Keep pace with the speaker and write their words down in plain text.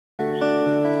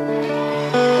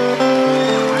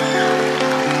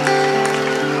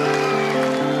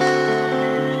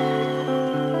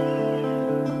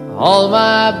All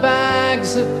my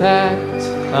bags are packed,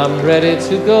 I'm ready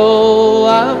to go.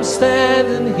 I'm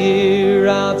standing here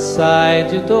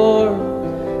outside your door.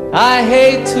 I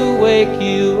hate to wake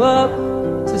you up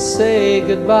to say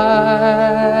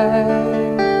goodbye,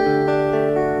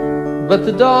 but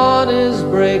the dawn is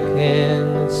breaking,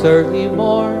 it's early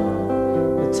morn.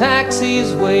 The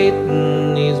taxi's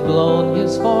waiting, he's blown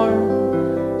his horn.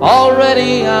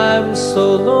 Already I'm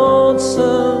so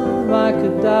lonesome I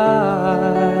could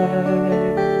die.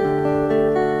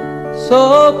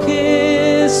 So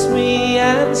kiss me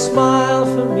and smile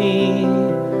for me.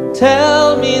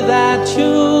 Tell me that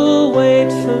you'll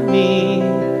wait for me.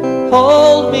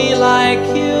 Hold me like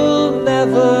you'll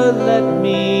never let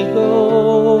me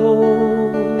go.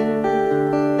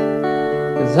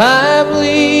 'Cause I'm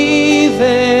leaving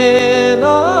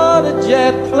on a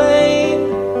jet plane.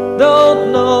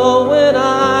 Don't know when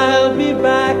I'll be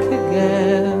back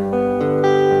again.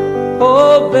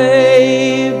 Oh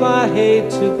babe, I hate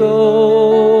to go.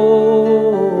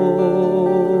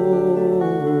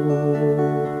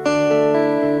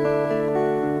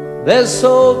 There's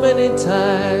so many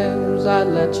times I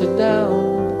let you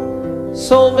down,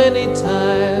 so many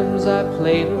times I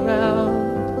played around.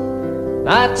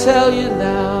 I tell you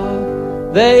now,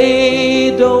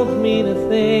 they don't mean a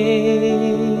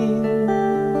thing.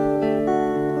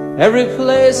 Every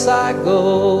place I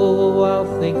go,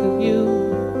 I'll think of you.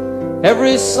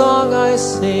 Every song I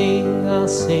sing, I'll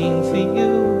sing for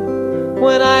you.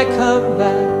 When I come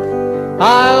back,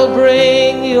 I'll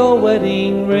bring your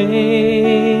wedding ring.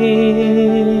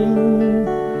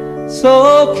 So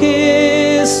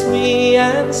kiss me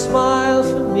and smile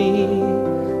for me.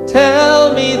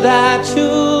 Tell me that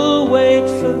you'll wait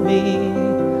for me.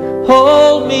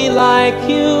 Hold me like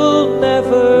you'll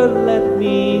never let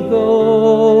me go.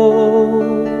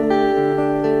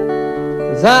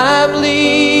 'Cause I'm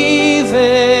leaving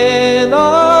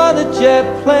on a jet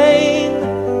plane.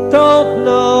 Don't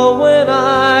know when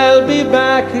I'll be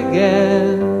back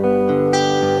again.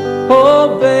 Oh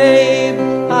babe,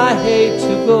 I hate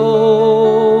to go.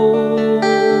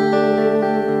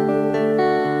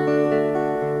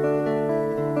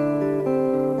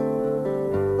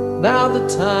 Now the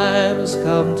time's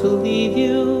come to leave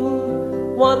you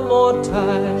one more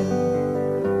time.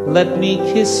 Let me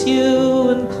kiss you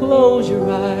and close your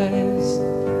eyes.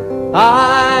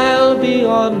 I'll be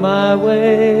on my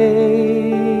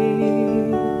way.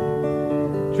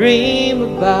 Dream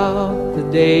about the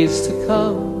days to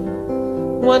come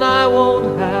when I won't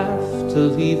have to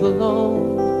leave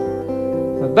alone.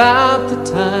 About the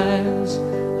times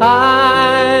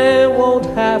I won't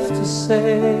have to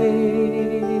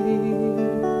say,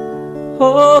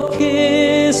 oh,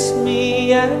 kiss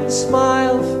me and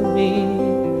smile for me.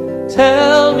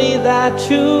 Tell me that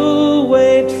you'll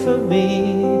wait for me.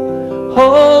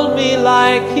 Hold me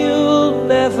like you'll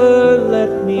never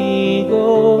let me go.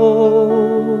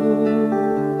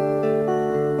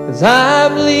 'Cause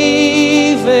I'm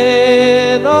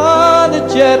leaving on a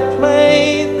jet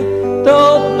plane.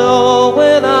 Don't know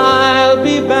when I'll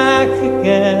be back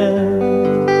again.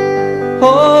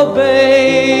 Oh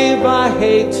babe, I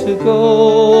hate to go.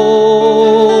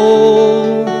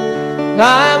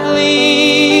 I'm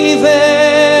leaving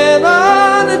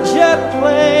on a jet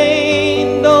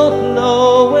plane. Don't know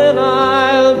when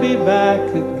I'll be back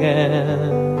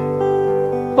again.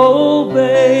 Oh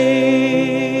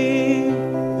babe,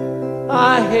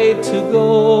 I hate to go.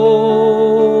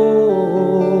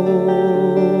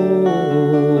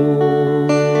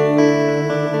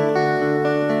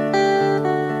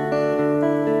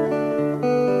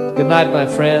 Good night, my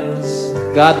friends.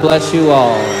 God bless you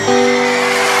all.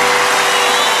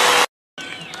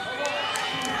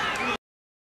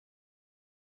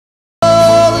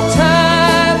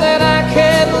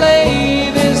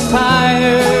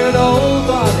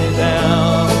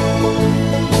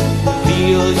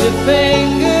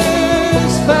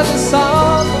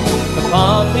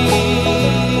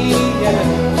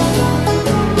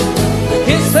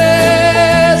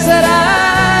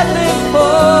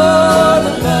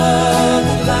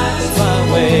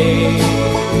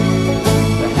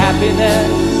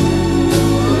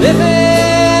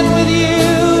 Living with you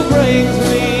brings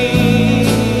me.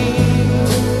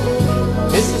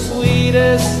 It's the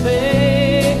sweetest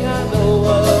thing I know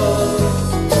of,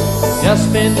 just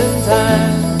spending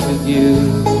time with you.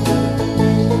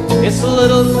 It's the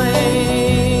little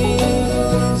things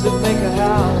that make a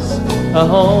house a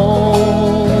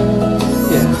home,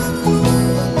 yeah.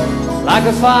 Like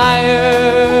a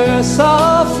fire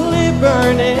softly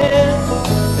burning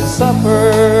and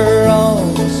supper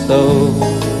on the stove.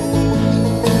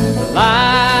 The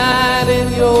light in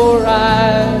your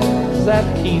eyes that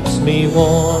keeps keeps me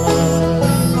warm.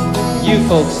 You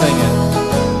folks sing it.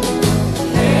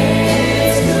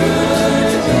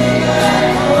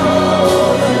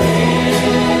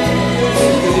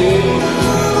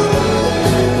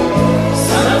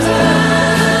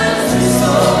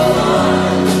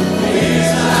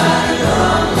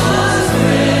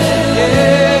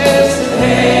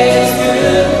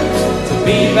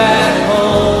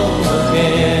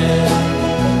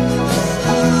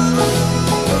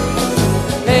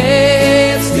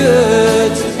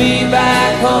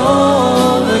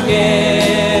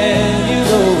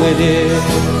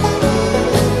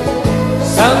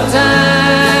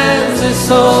 Sometimes it's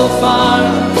so far,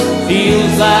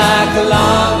 feels like a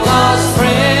long lost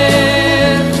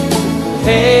friend.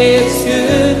 Hey, it's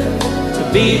good to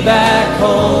be back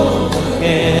home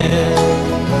again.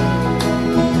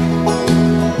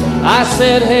 I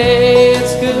said, hey,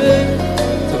 it's good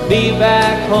to be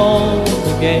back home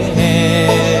again.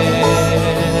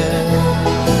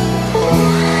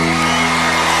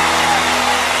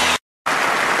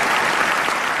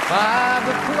 5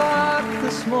 o'clock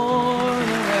this morning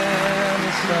and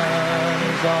the sun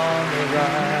is on the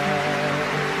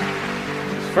rise.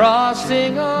 There's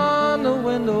frosting on the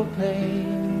window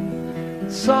pane,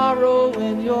 sorrow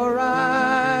in your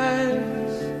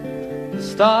eyes. The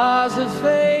stars are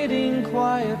fading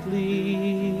quietly,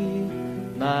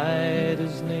 night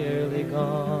is nearly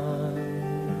gone.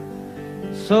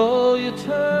 So you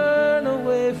turn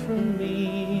away from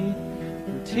me,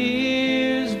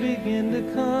 tears begin to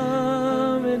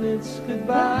come, and it's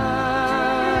goodbye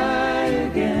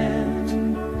again.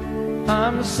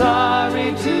 I'm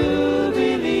sorry to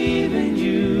be leaving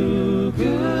you,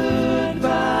 goodbye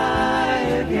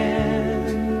again.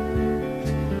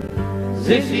 As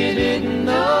if you didn't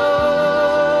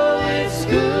know, it's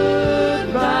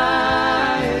goodbye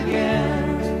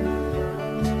again.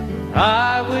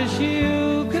 I wish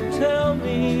you could tell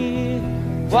me,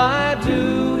 why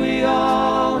do we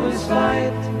always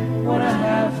fight when I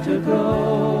have to go?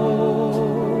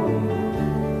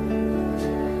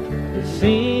 It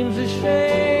seems a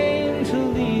shame to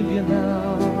leave you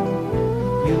now.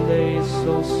 You lay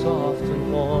so soft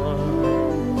and warm.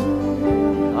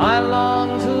 I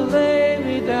long to lay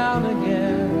me down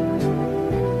again,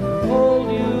 hold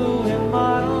you in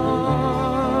my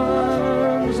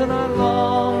arms, and I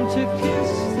long to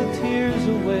kiss the tears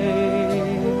away,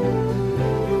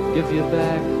 give you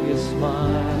back your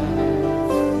smile.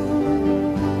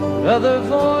 But other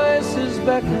voices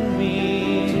beckon me,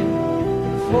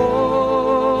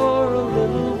 for a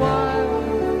little while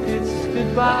it's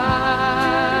goodbye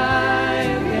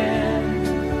again.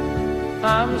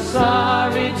 I'm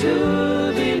sorry to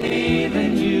be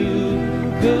leaving you,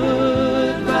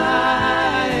 goodbye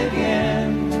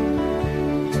again.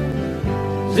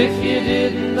 As if you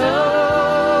didn't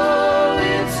know,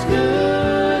 it's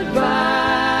goodbye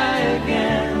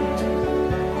again.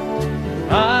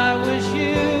 I wish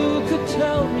you could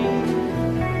tell me,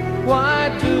 why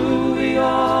do we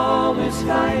always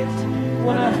fight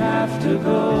when I have to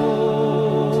go?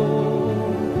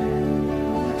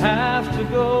 I have to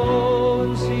go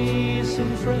and see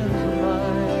some friends of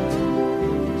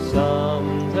mine, some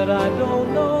that I don't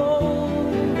know,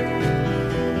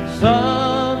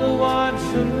 some who aren't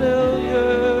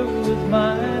familiar with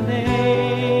my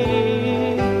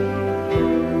name.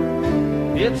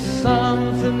 It's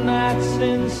something that's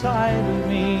inside of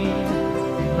me,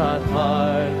 not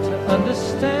hard to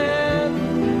understand.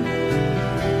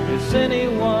 Is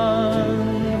anyone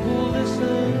who'll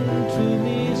listen to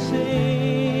me sing?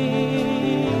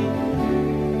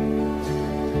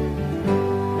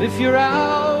 If your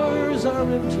hours are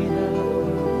empty now,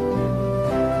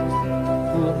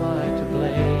 who am I to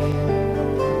blame?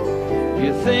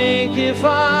 You think if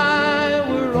I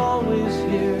were always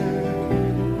here,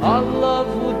 our love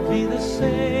would be the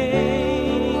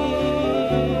same.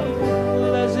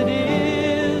 Well, as it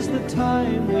is, the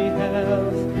time we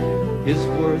have is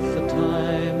worth the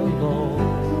time alone.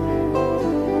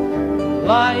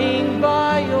 Lying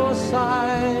by your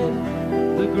side,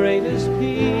 the greatest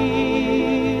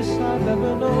peace I've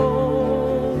ever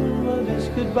known. But it's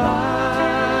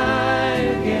goodbye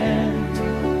again.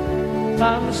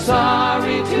 I'm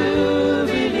sorry to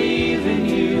be leaving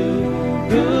you,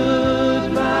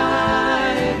 goodbye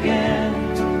again.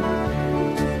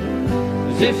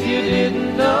 As if you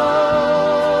didn't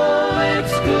know,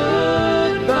 it's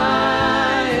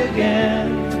goodbye again.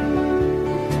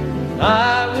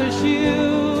 I wish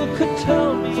you could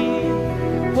tell me,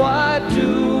 why do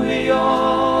we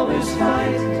always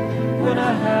fight when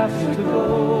I have to go?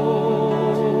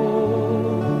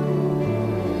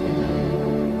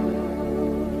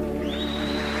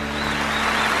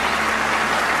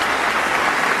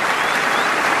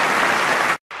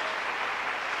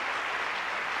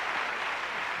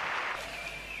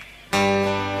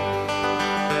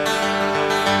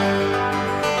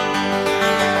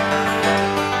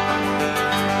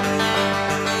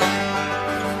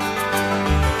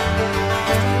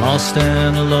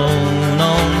 stand alone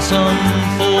on some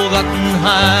forgotten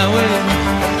highway,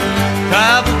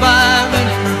 traveled by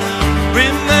many,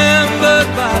 remembered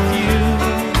by few,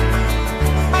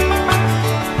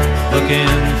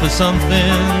 looking for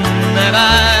something that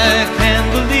I can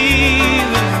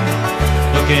believe in,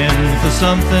 looking for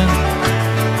something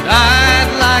that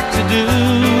I'd like to do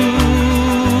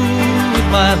with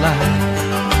my life.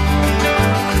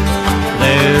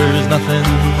 There's nothing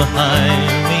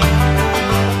behind me,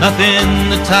 nothing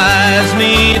that ties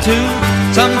me to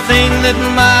something that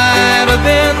might have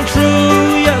been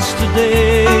true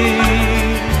yesterday.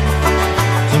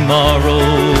 Tomorrow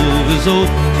is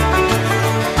open.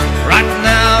 Right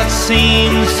now it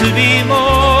seems to be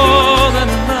more than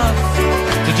enough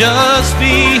to just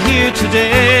be here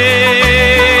today.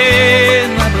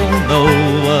 And I don't know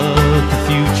what the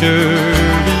future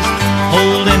is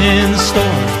holding in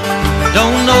store.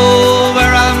 Don't know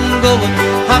where I'm going,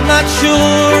 I'm not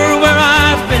sure where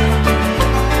I've been.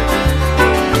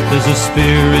 There's a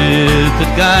spirit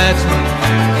that guides me,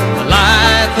 a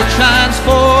light that shines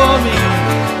for me.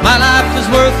 My life is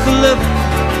worth the living,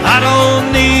 I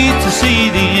don't need to see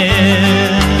the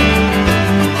end.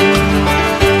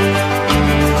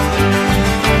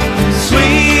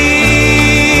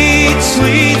 Sweet,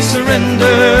 sweet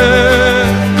surrender.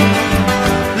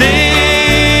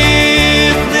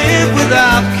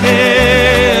 Without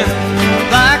care,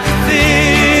 like a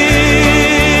fish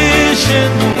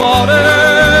in the water,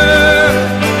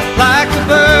 like a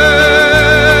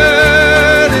bird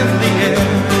in the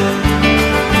air.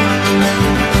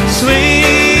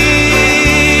 Sweet,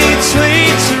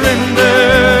 sweet surrender.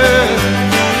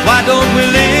 Why don't we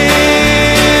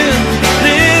live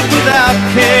without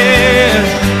care,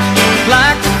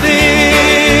 like a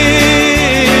fish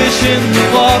in the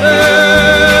water?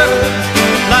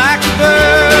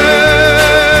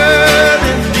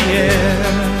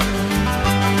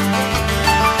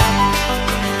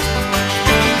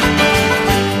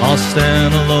 I'll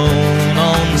stand alone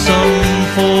on some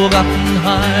forgotten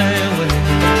highway,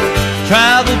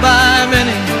 traveled by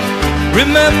many,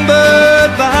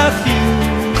 remembered by few,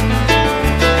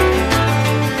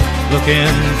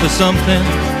 looking for something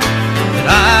that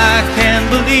I can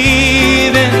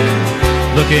believe in,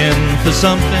 looking for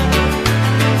something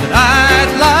that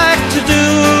I'd like to do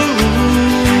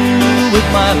with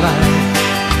my life.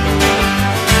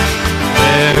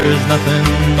 There's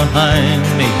nothing behind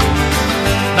me,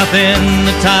 nothing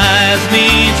that ties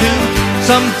me to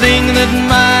something that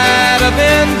might have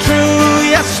been true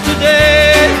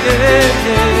yesterday.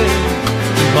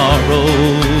 Tomorrow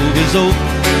is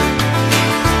open.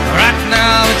 Right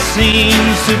now it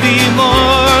seems to be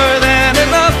more than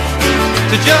enough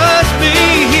to just be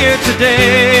here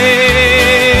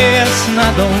today. Yes, and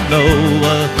I don't know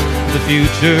what the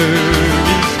future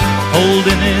is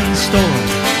holding in store.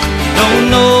 Don't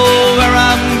know where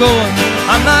I'm going,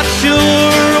 I'm not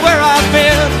sure where I've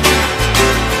been.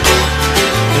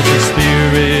 There's a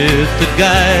spirit that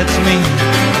guides me,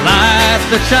 a light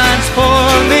that shines for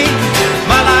me.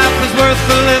 My life is worth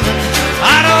the living,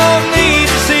 I don't need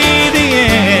to see the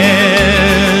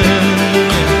end.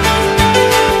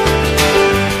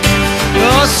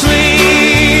 Your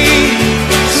sweet,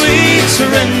 sweet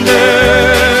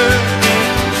surrender.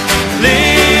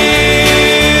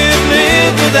 Live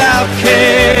without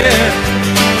care,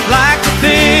 like a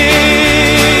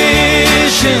fish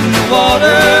in the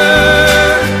water,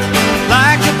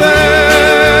 like a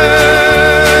bird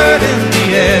in the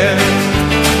air.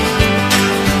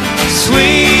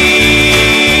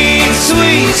 Sweet,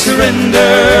 sweet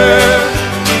surrender.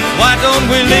 Why don't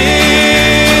we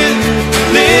live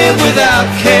without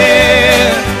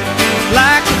care,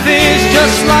 like a fish,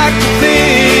 just like a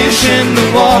fish in the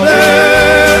water,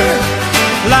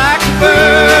 like a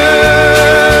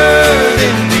bird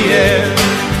in the air.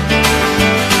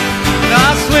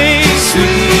 Now sweet,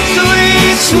 sweet,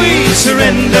 sweet, sweet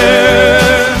surrender.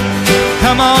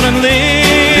 Come on and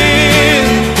live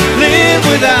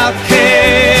without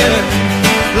care,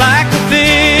 like a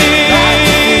fish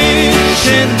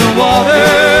in the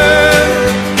water,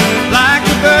 like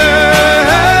a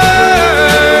bird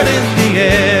in the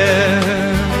air.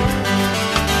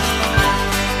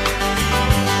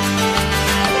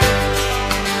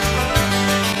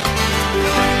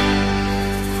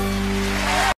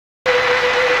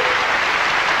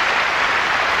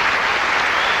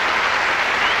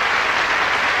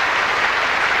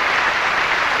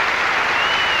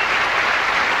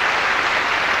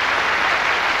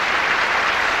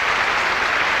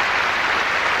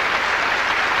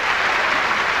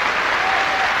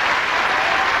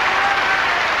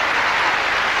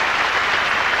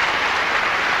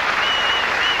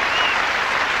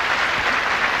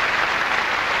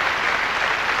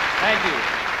 Thank you.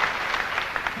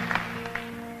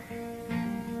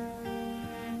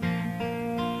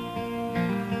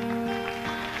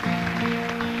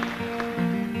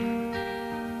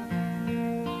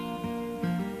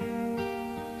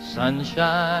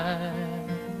 Sunshine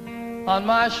on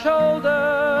my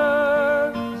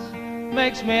shoulders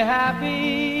makes me happy.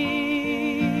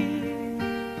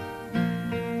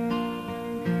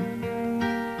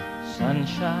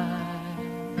 Sunshine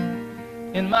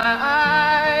in my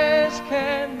eyes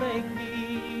can make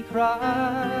me cry.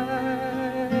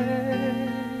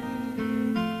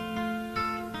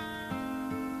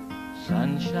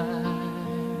 Sunshine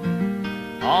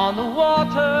on the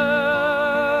water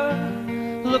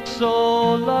looks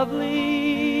so lovely.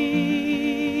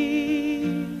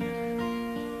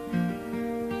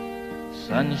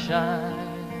 Sunshine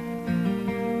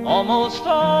almost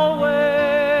always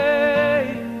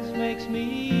makes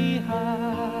me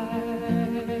high.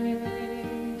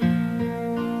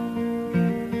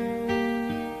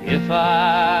 If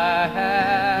I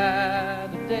had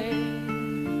a day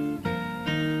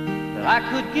that I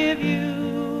could give you,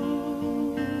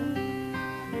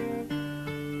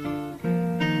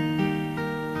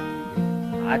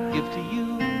 I'd give to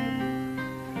you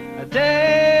a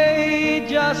day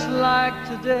just like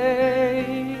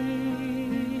today.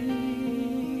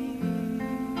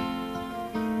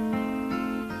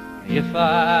 If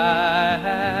I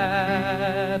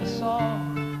had a song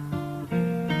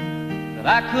that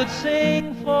I could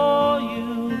sing for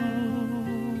you,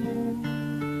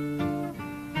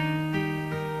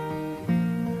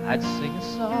 I'd sing a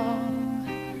song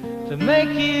to make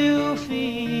you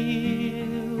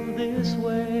feel this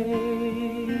way.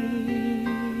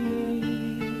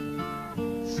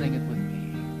 Sing it with me.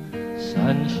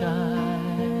 Sunshine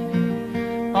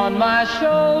on my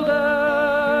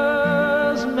shoulders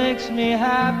makes me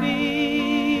happy.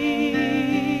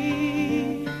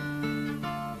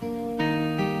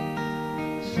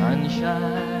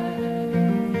 Sunshine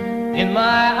in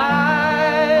my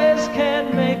eyes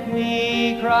can make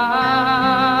me cry.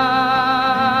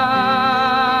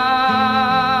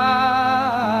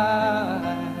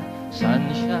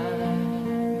 Sunshine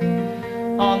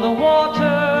on the water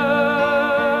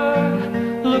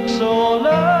looks so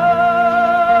lovely.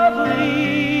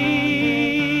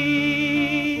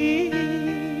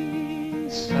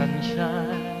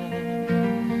 Sunshine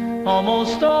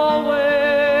almost always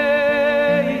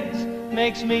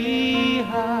makes me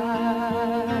high.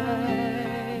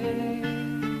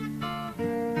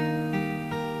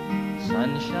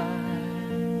 Sunshine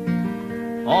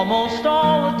almost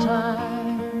all the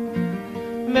time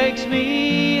makes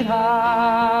me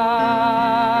high.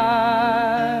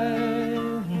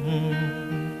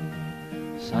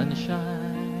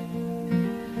 Sunshine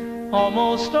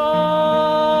almost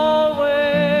always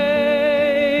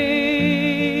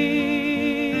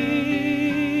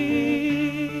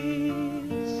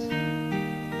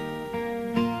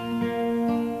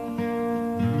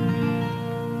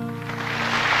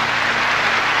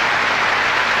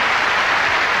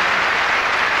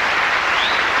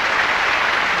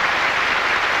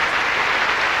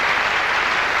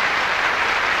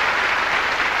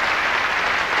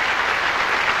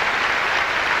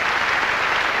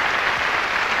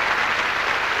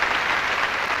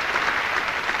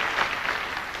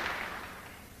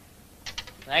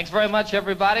Thanks very much,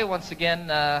 everybody. Once again,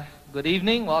 good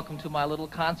evening. Welcome to my little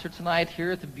concert tonight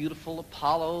here at the beautiful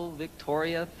Apollo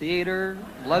Victoria Theatre,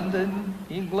 London,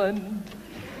 England.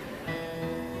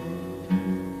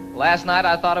 Last night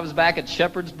I thought I was back at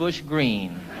Shepherd's Bush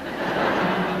Green.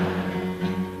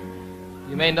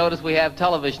 You may notice we have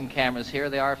television cameras here.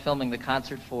 They are filming the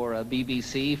concert for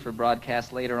BBC for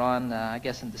broadcast later on, I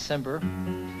guess in December.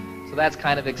 So that's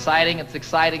kind of exciting. It's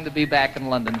exciting to be back in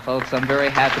London, folks. I'm very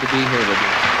happy to be here with you.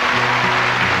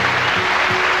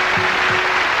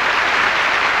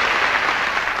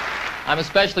 I'm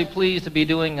especially pleased to be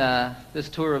doing this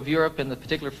tour of Europe in the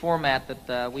particular format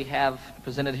that we have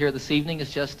presented here this evening.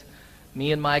 It's just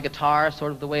me and my guitar,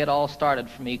 sort of the way it all started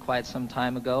for me quite some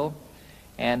time ago.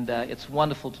 And it's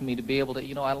wonderful to me to be able to,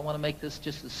 I want to make this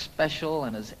just as special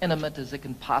and as intimate as it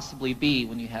can possibly be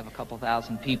when you have a couple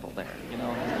thousand people there,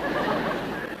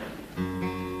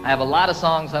 I have a lot of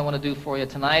songs I want to do for you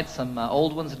tonight, some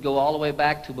old ones that go all the way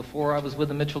back to before I was with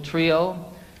the Mitchell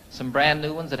Trio, some brand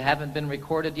new ones that haven't been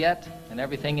recorded yet, and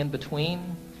everything in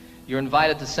between. You're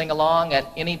invited to sing along at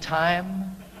any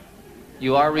time.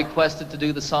 You are requested to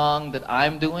do the song that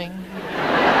I'm doing.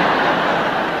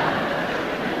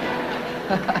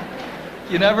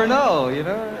 You never know,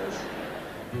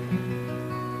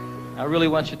 I really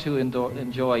want you to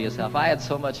enjoy yourself. I had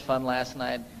so much fun last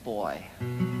night, boy.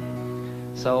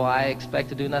 So I expect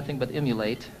to do nothing but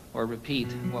emulate or repeat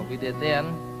what we did then.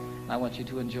 I want you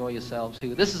to enjoy yourselves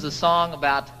too. This is a song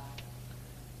about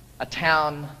a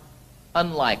town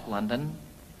unlike London.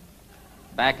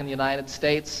 Back in the United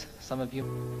States, some of you...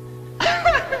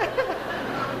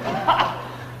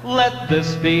 Let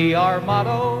this be our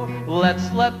motto.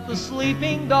 Let's let the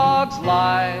sleeping dogs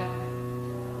lie.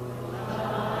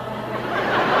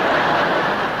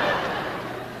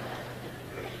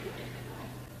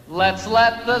 Let's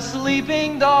let the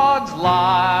sleeping dogs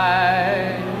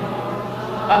lie.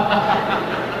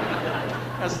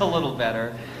 That's a little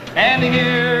better. And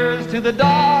here's to the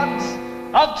dogs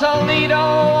of Toledo,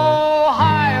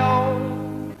 Ohio.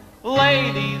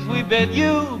 Ladies, we bid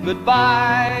you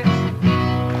goodbye.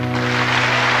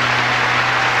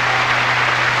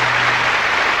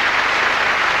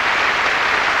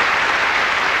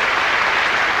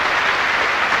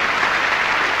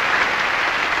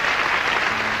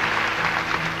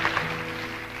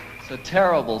 It's a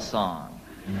terrible song.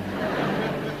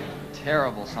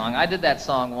 Terrible song. I did that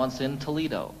song once in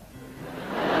Toledo.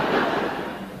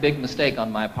 Big mistake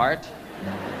on my part.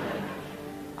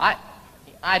 I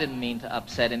didn't mean to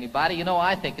upset anybody. You know,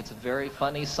 I think it's a very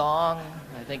funny song.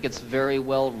 I think it's very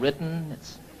well written.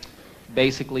 It's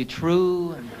basically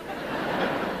true. And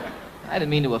I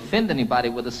didn't mean to offend anybody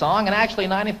with the song. And actually,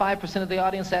 95% of the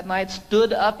audience that night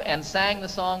stood up and sang the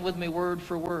song with me word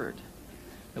for word.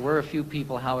 There were a few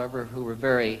people, however, who were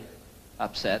very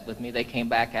upset with me. They came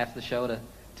back after the show to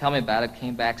tell me about it,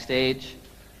 came backstage,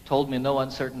 told me in no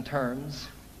uncertain terms,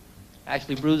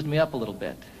 actually bruised me up a little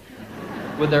bit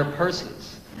with their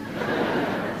purses.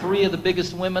 3 of the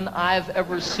biggest women I've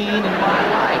ever seen in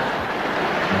my life.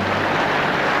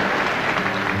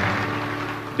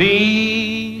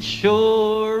 Be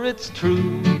sure it's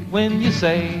true when you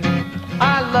say,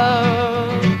 I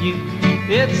love you.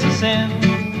 It's a sin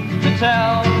to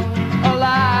tell a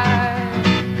lie.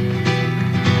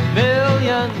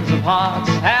 Millions of hearts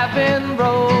have been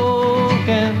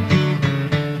broken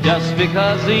just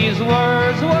because these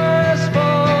words were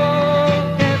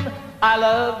spoken. I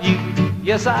love you,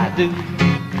 yes I do.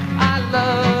 I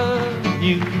love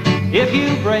you. If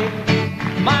you break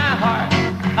my heart,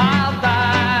 I'll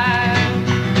die.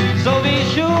 So be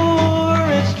sure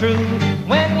it's true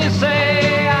when you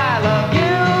say I love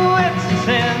you. It's a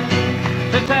sin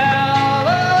to tell a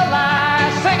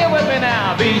lie. Sing it with me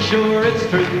now. Be sure it's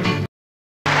true.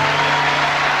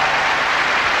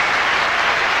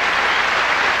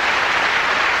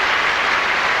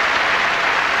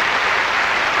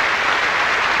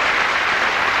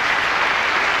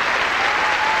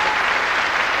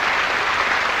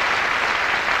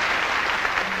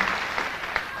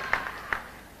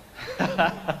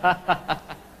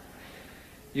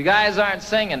 You guys aren't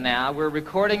singing now. We're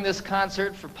recording this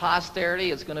concert for posterity.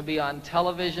 It's going to be on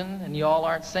television, and you all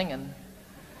aren't singing.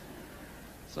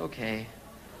 It's okay.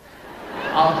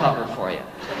 I'll cover for you.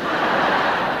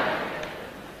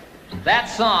 That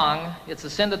song, It's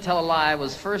a Sin to Tell a Lie,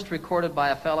 was first recorded by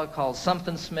a fellow called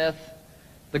Something Smith.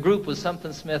 The group was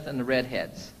Something Smith and the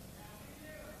Redheads.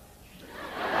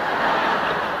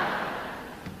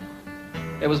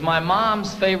 It was my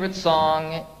mom's favorite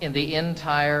song in the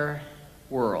entire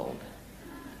world.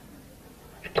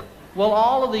 Well,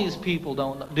 all of these people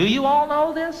don't know. Do you all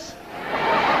know this?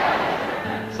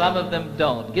 Some of them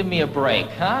don't. Give me a break,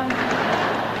 huh?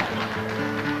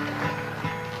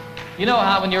 You know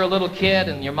how when you're a little kid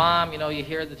and your mom, you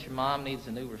hear that your mom needs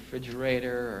a new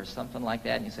refrigerator or something like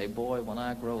that, and you say, boy, when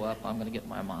I grow up, I'm going to get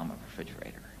my mom a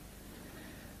refrigerator.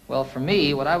 Well, for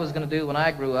me, what I was going to do when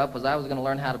I grew up was I was going to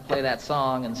learn how to play that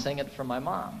song and sing it for my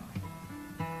mom.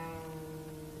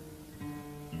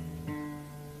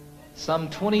 Some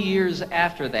 20 years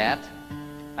after that,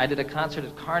 I did a concert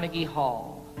at Carnegie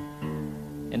Hall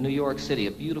in New York City,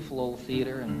 a beautiful old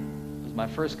theater, and it was my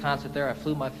first concert there. I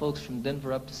flew my folks from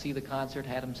Denver up to see the concert,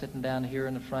 had them sitting down here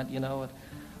in the front, At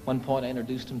one point, I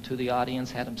introduced them to the audience,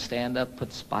 had them stand up,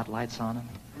 put spotlights on them,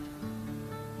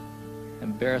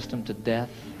 embarrassed them to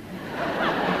death.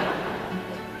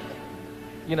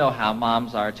 You know how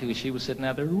moms are, too. She was sitting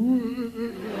out there.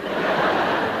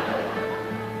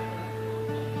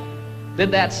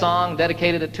 Did that song,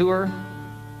 dedicated it to her.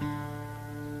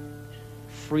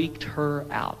 Freaked her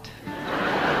out.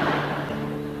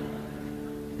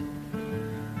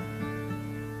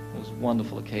 It was a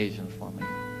wonderful occasion for me.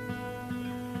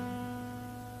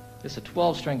 It's a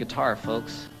 12-string guitar,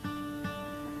 folks.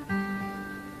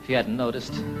 If you hadn't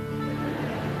noticed.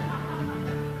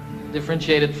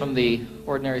 Differentiated from the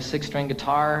ordinary 6-string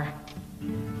guitar,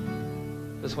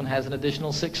 this one has an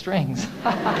additional 6 strings.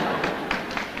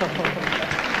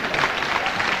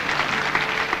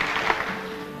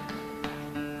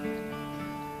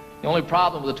 The only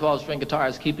problem with a 12-string guitar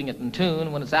is keeping it in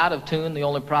tune. When it's out of tune, the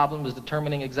only problem is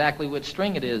determining exactly which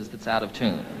string it is that's out of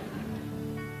tune.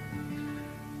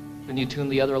 Then you tune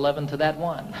the other 11 to that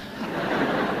one.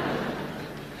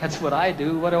 That's what I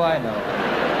do. What do I know?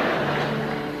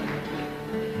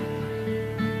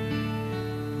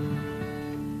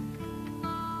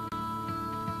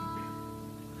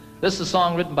 This is a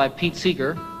song written by Pete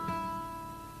Seeger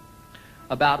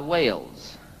about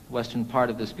Wales, the western part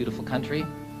of this beautiful country.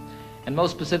 And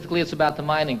most specifically, it's about the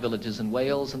mining villages in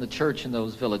Wales and the church in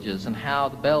those villages and how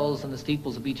the bells and the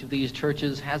steeples of each of these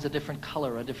churches has a different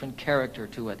color, a different character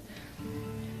to it.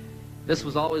 This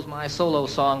was always my solo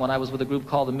song when I was with a group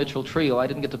called the Mitchell Trio. I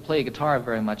didn't get to play guitar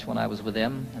very much when I was with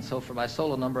them, and so for my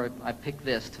solo number, I picked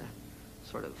this to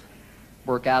sort of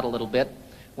work out a little bit.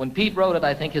 When Pete wrote it,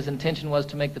 I think his intention was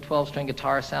to make the 12-string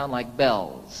guitar sound like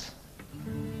bells.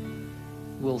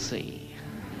 We'll see.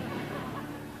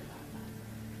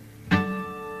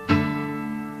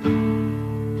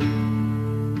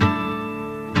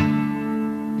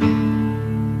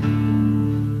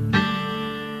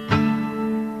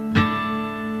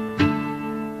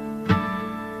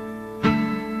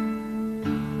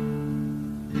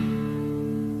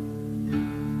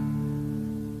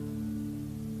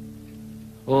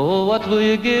 Oh, what will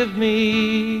you give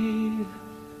me?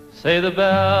 Say the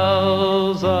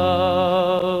bells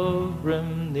of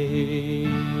Brimney.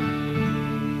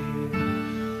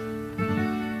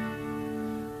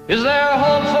 Is there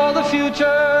hope for the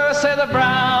future? Say the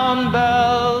brown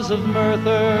bells of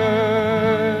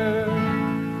Merthyr.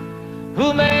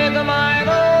 Who made the mine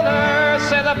owner?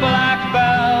 Say the black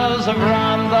bells of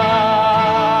Rhondda.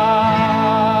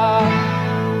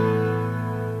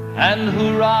 And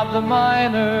who robbed the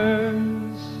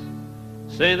miners?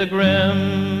 Say the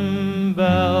grim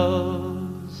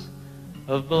bells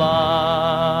of Blaina.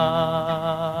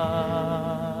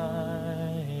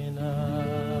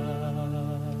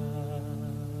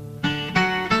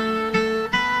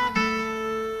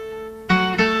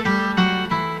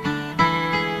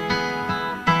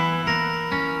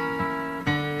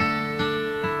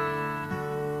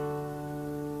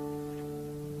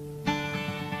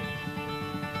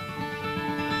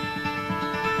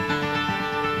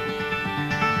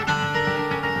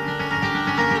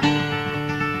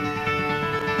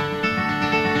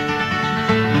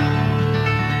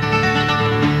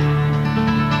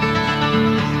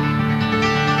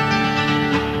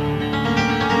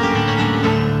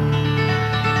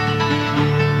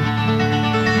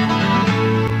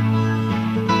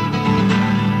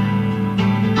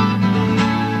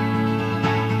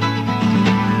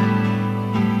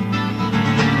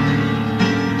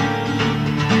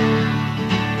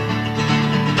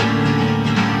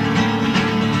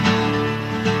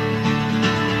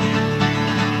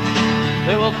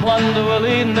 Plunder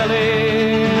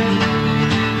willy-nilly,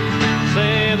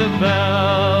 say the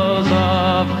bells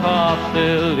of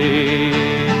Caerphilly.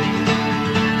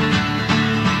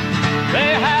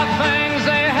 They have fangs,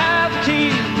 they have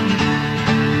teeth,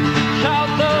 shout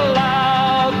the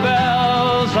loud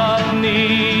bells of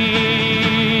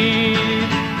need.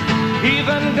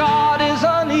 Even God is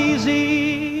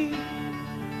uneasy,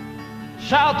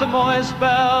 shout the moist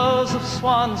bells of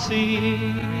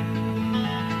Swansea.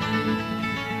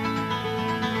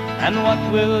 And what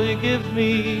will you give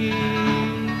me?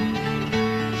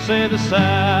 Say the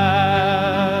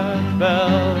sad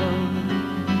bells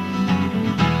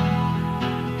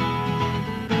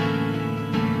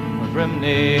of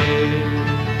Brimney.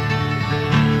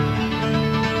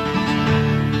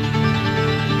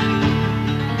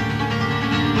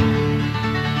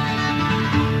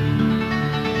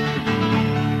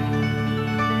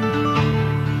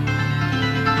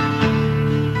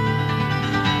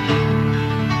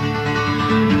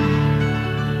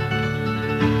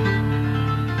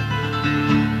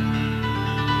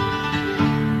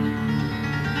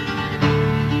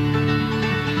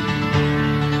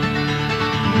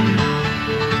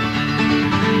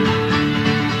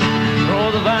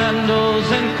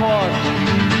 In court,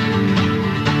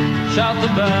 shout the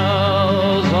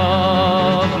bells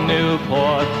of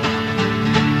Newport.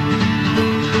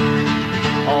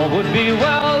 All would be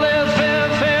well if,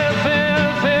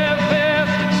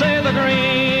 say the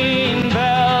green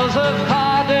bells of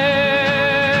Cardiff.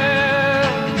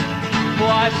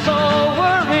 Why so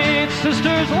worried,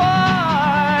 sisters,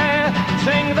 why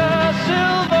sing the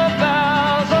silver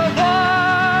bells of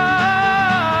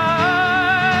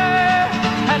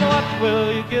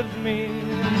will you give me?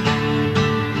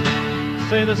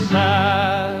 Say the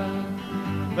sad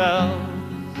bells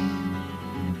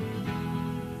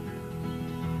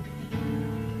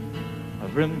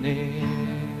of Brimney.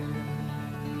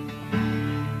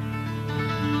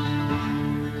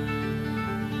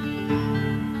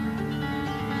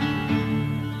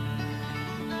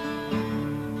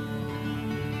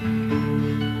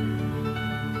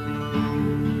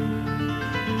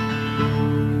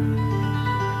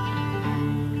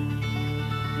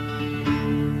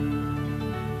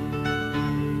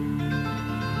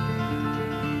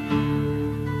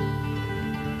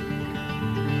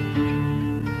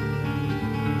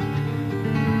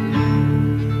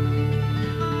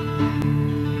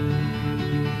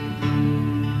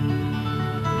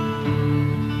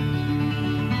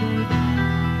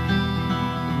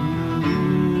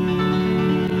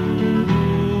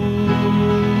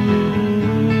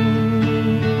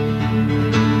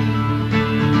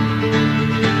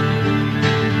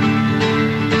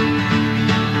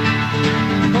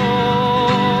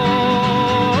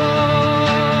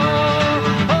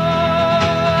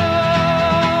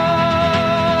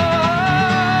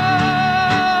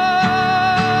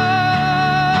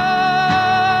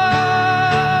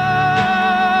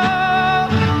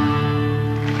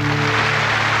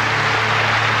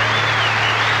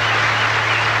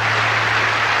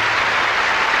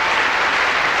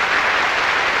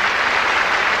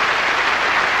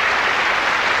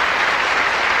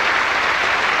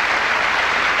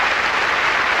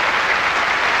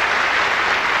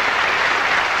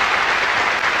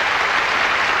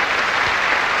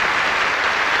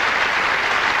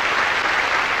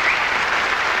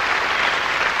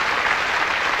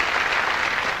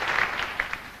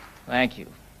 Thank you.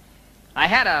 I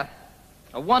had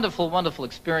a wonderful, wonderful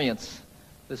experience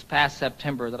this past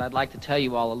September that I'd like to tell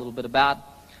you all a little bit about.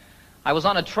 I was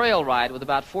on a trail ride with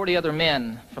about 40 other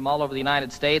men from all over the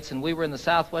United States, and we were in the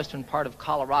southwestern part of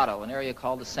Colorado, an area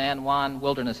called the San Juan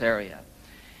Wilderness area.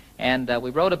 And we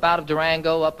rode up out of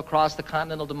Durango up across the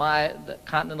Continental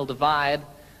Divide,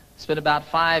 spent about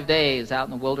 5 days out in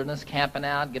the wilderness, camping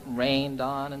out, getting rained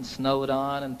on and snowed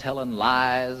on and telling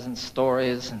lies and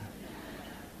stories. And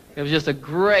it was just a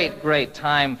great, great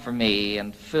time for me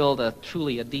and filled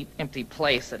truly a deep, empty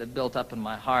place that had built up in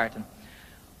my heart. And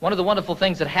one of the wonderful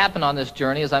things that happened on this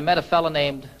journey is I met a fellow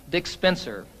named Dick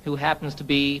Spencer, who happens to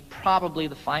be probably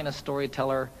the finest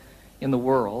storyteller in the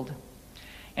world.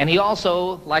 And he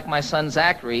also, like my son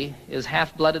Zachary, is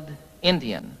half-blooded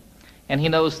Indian. And he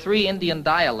knows 3 Indian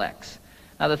dialects.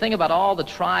 Now, the thing about all the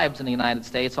tribes in the United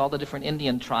States, all the different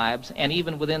Indian tribes, and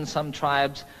even within some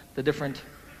tribes, the different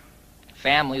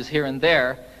families here and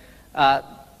there,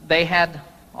 they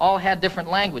all had different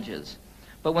languages.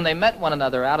 But when they met one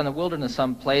another out in the wilderness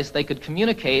someplace, they could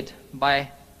communicate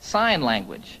by sign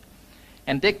language.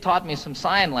 And Dick taught me some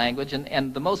sign language,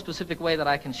 and the most specific way that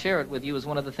I can share it with you is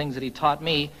one of the things that he taught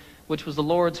me, which was the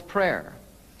Lord's Prayer.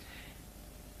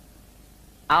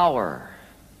 Our,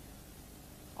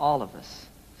 all of us,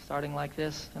 starting like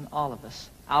this, and all of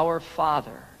us. Our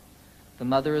Father, the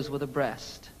mother is with a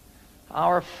breast.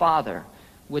 Our Father,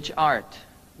 which art,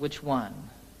 which one?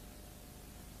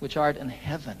 Which art in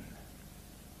heaven.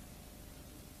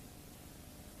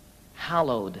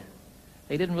 Hallowed.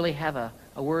 They didn't really have a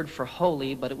word for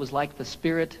holy, but it was like the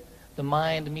Spirit, the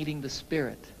mind meeting the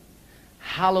Spirit.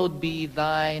 Hallowed be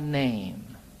thy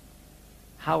name.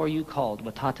 How are you called?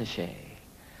 Watatashe.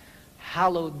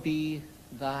 Hallowed be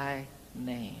thy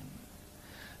name.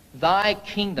 Thy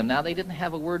kingdom. Now, they didn't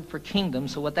have a word for kingdom,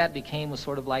 so what that became was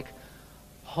sort of like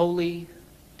holy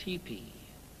teepee.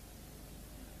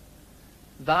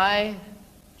 Thy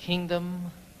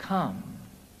kingdom come.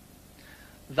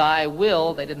 Thy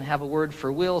will, they didn't have a word for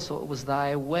will, so it was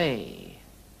thy way.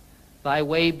 Thy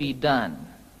way be done.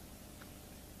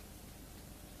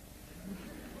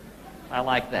 I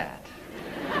like that.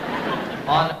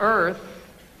 On earth,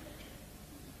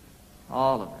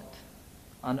 all of it.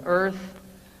 On earth,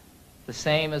 the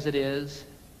same as it is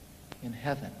in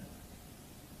heaven.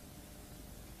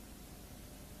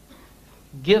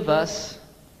 Give us,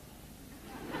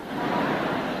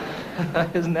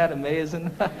 isn't that amazing?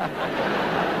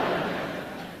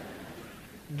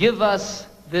 Give us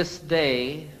this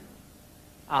day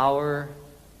our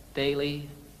daily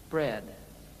bread.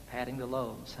 Patting the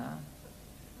loaves, huh?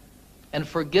 And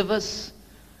forgive us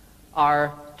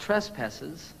our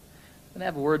trespasses. I didn't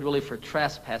have a word really for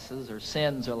trespasses or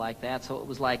sins or like that, so it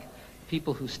was like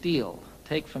people who steal,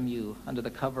 take from you under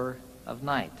the cover of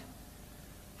night.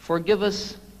 Forgive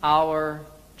us our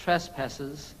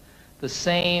trespasses, the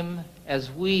same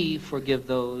as we forgive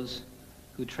those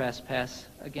who trespass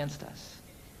against us.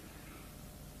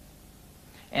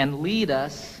 And lead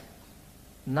us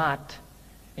not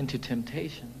into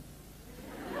temptation.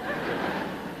 You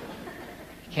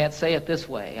can't say it this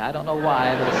way. I don't know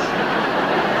why.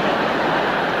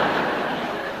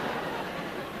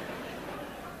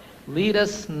 Lead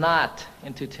us not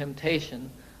into temptation,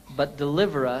 but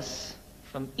deliver us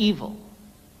from evil.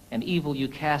 And evil you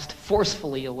cast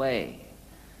forcefully away.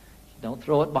 Don't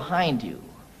throw it behind you.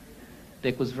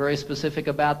 Dick was very specific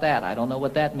about that. I don't know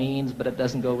what that means, but it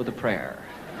doesn't go with the prayer.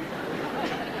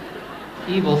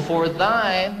 Evil, for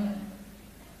thine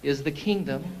is the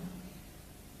kingdom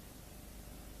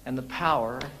and the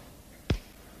power,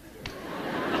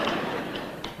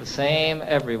 the same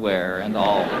everywhere and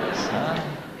always, huh?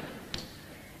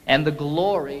 And the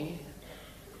glory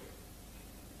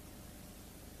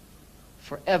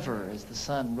forever as the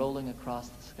sun rolling across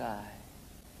the sky.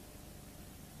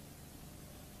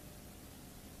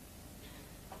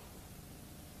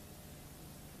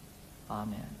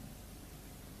 Amen.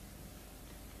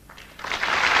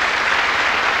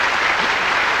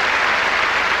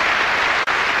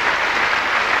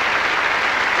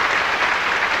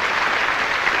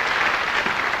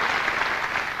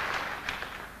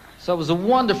 So it was a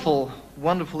wonderful,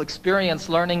 wonderful experience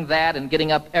learning that and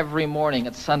getting up every morning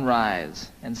at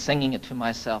sunrise and singing it to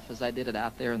myself as I did it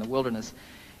out there in the wilderness,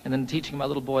 and then teaching my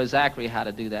little boy Zachary how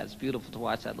to do that. It's beautiful to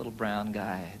watch that little brown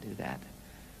guy do that.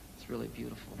 It's really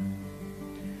beautiful.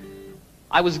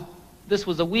 This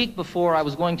was a week before I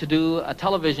was going to do a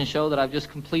television show that I've just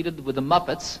completed with the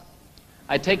Muppets.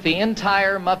 I take the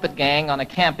entire Muppet gang on a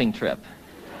camping trip.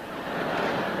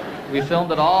 We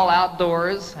filmed it all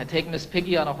outdoors. I take Miss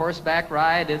Piggy on a horseback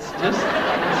ride. It's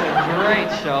a great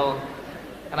show.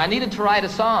 And I needed to write a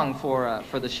song for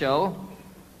the show,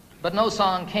 but no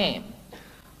song came.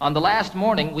 On the last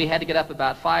morning, we had to get up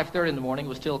about 5:30 in the morning. It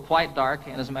was still quite dark,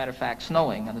 and as a matter of fact,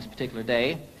 snowing on this particular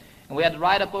day. And we had to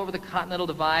ride up over the Continental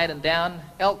Divide and down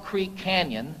Elk Creek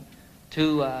Canyon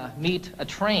to meet a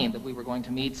train that we were going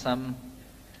to meet some,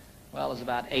 well, it was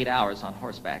about 8 hours on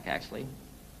horseback, actually.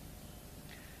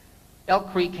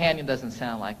 Elk Creek Canyon doesn't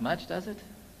sound like much, does it?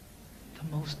 The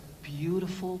most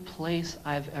beautiful place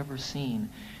I've ever seen.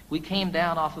 We came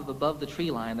down off of above the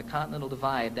tree line, the Continental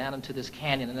Divide, down into this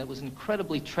canyon, and it was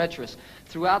incredibly treacherous.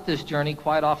 Throughout this journey,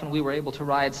 quite often we were able to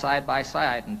ride side by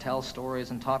side and tell stories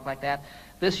and talk like that.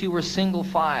 This, you were single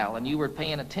file, and you were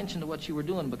paying attention to what you were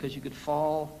doing because you could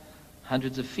fall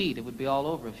hundreds of feet. It would be all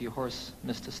over if your horse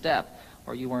missed a step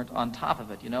or you weren't on top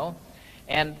of it, you know.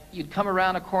 And you'd come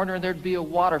around a corner and there'd be a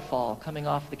waterfall coming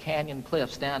off the canyon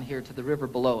cliffs down here to the river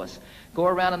below us. Go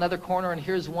around another corner and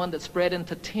here's one that spread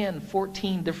into 10,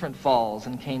 14 different falls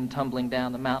and came tumbling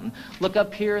down the mountain. Look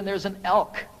up here and there's an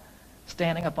elk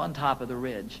standing up on top of the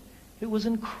ridge. It was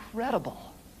incredible.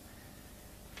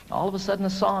 All of a sudden a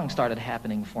song started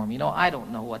happening for me. You know, I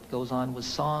don't know what goes on with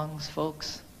songs,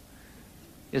 folks.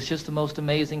 It's just the most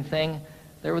amazing thing.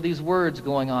 There were these words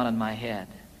going on in my head.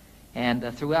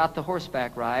 And throughout the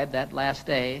horseback ride, that last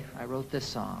day, I wrote this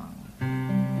song.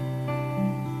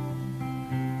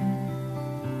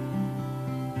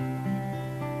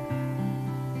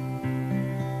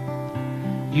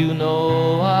 You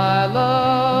know I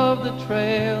love the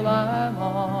trail I'm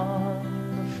on,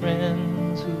 the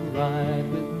friends who ride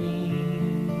with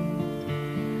me,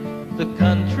 the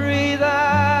country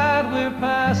that we're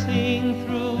passing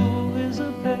through is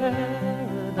a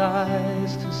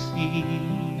paradise to see.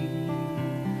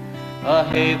 A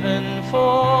haven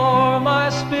for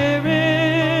my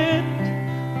spirit,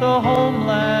 the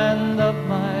homeland of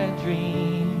my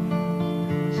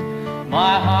dreams.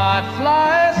 My heart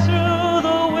flies through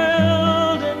the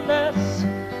wilderness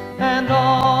and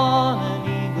on an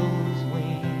eagle's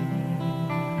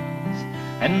wings.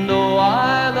 And though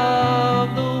I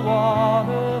love the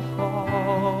waterfall,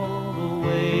 the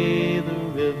way the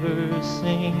rivers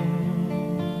sing,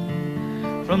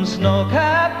 from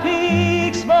snow-capped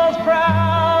peaks most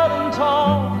proud and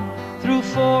tall, through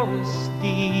forests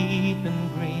deep and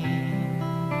green,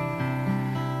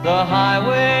 the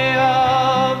highway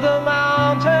of the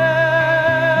mountains,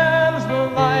 the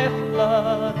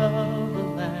lifeblood of the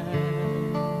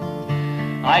land.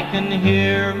 I can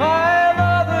hear my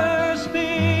mother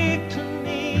speak to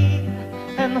me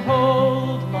and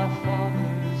hold my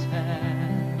father's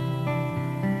hand.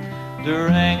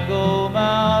 Durango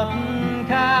Mountain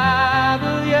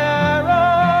Caballero,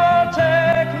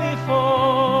 take me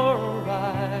for a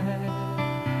ride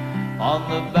on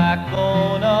the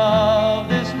backbone of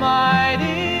this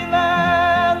mighty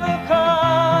land, the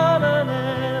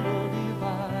Continental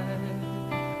Divide,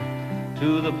 to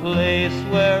the place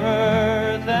where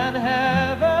earth and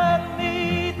heaven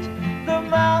meet, the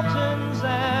mountains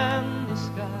and the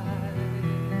sky,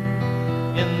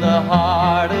 in the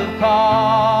heart of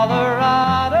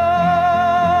Colorado.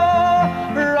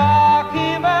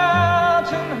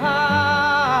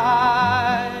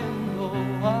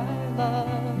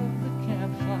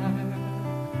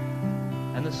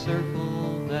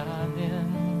 Circle that I'm in,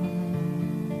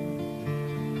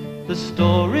 the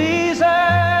stories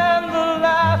and the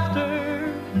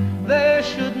laughter, they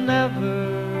should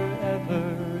never ever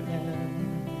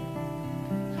end.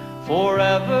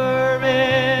 Forever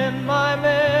in my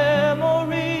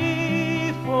memory,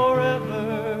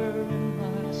 forever in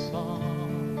my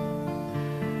song.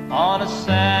 On a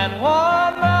San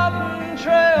Juan mountain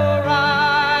trail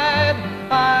ride,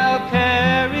 I'll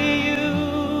carry you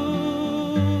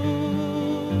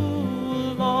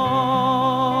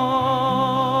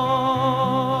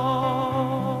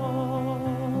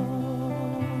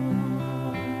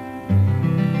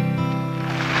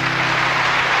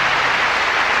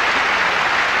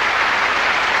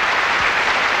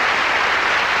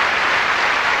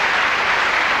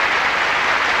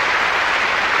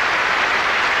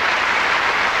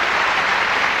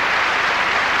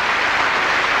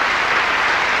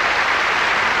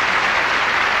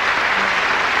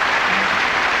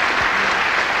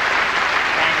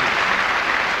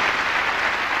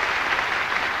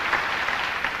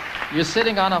You're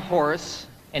sitting on a horse,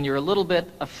 and you're a little bit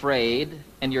afraid,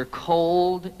 and you're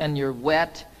cold, and you're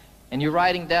wet, and you're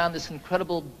riding down this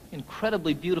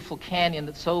incredibly beautiful canyon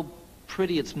that's so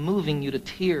pretty it's moving you to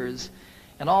tears,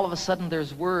 and all of a sudden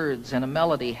there's words and a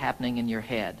melody happening in your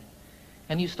head.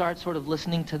 And you start sort of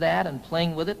listening to that and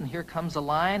playing with it, and here comes a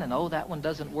line, and oh, that one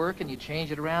doesn't work, and you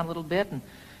change it around a little bit, and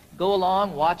go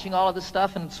along watching all of this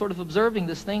stuff and sort of observing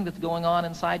this thing that's going on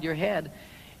inside your head.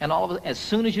 And all of it, as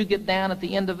soon as you get down at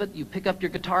the end of it, you pick up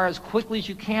your guitar as quickly as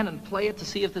you can and play it to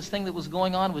see if this thing that was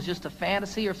going on was just a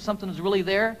fantasy or if something was really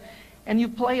there. And you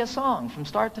play a song from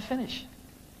start to finish.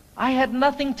 I had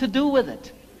nothing to do with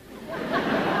it.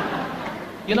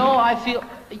 You know, I feel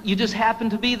you just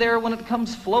happen to be there when it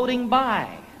comes floating by.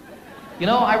 You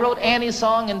know, I wrote Annie's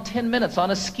song in 10 minutes on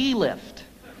a ski lift.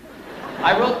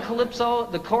 I wrote Calypso,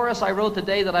 the chorus I wrote the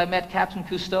day that I met Captain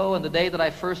Cousteau and the day that I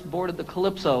first boarded the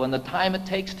Calypso, and the time it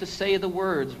takes to say the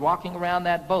words walking around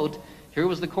that boat. Here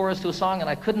was the chorus to a song, and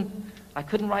I couldn't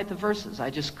write the verses. I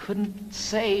just couldn't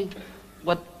say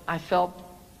what I felt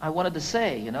I wanted to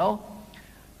say, you know.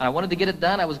 I wanted to get it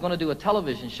done. I was going to do a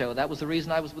television show. That was the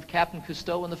reason I was with Captain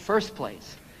Cousteau in the first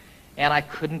place. And I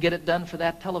couldn't get it done for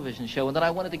that television show. And then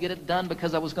I wanted to get it done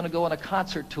because I was going to go on a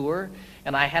concert tour,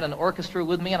 and I had an orchestra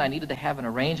with me, and I needed to have an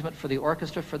arrangement for the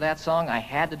orchestra for that song. I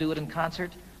had to do it in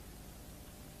concert.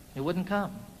 It wouldn't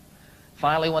come.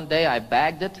 Finally, one day, I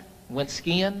bagged it, went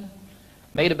skiing,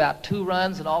 made about 2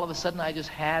 runs, and all of a sudden, I just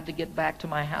had to get back to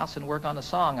my house and work on the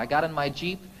song. I got in my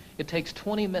Jeep. It takes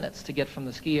 20 minutes to get from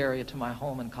the ski area to my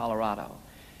home in Colorado.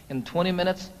 In 20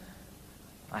 minutes,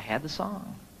 I had the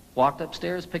song. Walked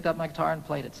upstairs, picked up my guitar, and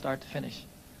played it start to finish.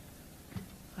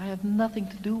 I have nothing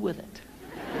to do with it.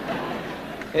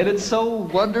 And it's so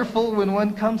wonderful when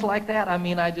one comes like that. I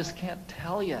mean, I just can't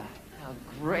tell you how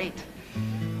great.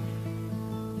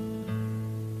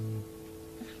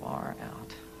 Far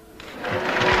out.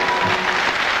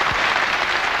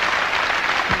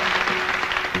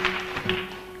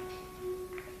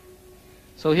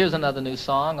 So here's another new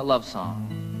song, a love song.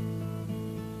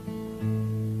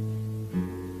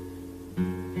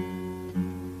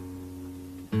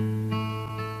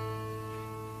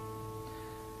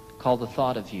 Called The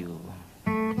Thought of You.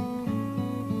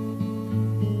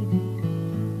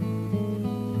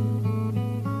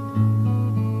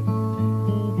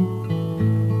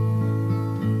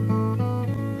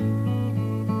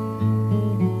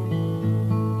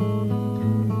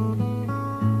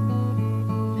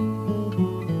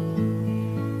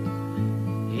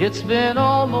 It's been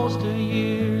almost a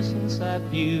year since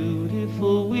that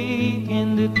beautiful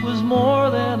weekend. It was more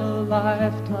than a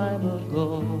lifetime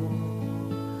ago.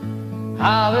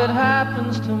 How it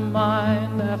happens to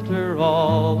mind after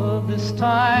all of this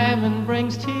time and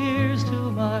brings tears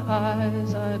to my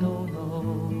eyes, I don't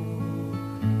know.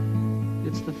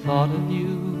 It's the thought of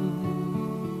you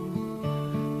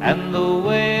and the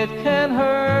way it can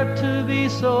hurt to be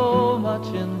so much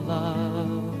in love.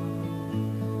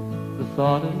 The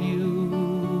thought of you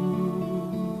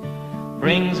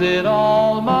brings it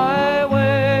all my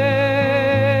way.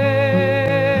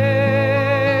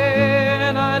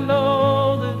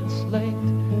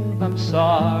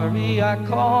 Sorry I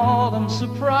called, I'm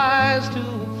surprised to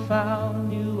have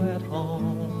found you at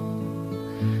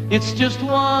home. It's just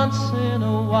once in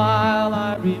a while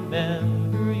I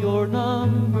remember your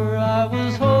number. I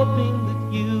was hoping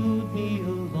that you'd be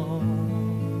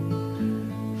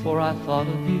alone, for I thought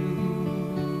of you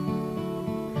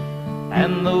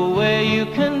and the way you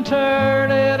can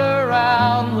turn it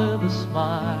around with a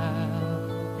smile.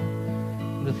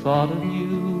 The thought of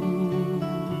you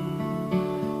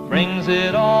brings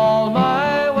it all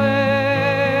my way.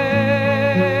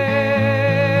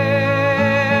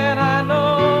 And I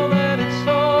know that it's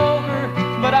over,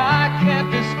 but I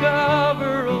can't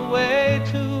discover a way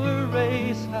to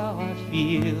erase how I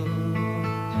feel.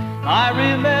 I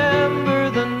remember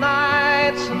the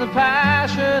nights and the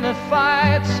passionate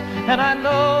fights, and I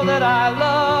know that I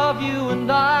love you and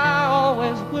I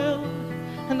always will.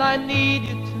 And I need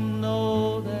you to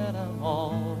know that I'm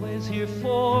always here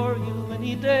for you.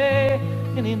 Any day,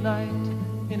 any night,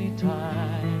 any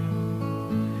time.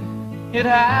 It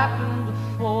happened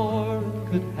before, it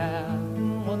could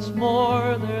happen once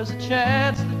more. There's a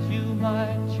chance that you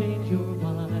might change your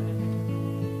mind.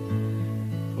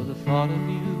 For the thought of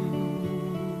you,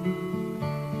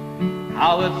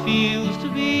 how it feels to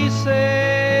be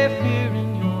safe here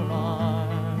in your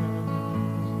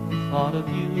arms. The thought of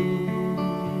you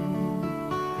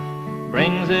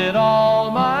brings it all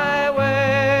my way.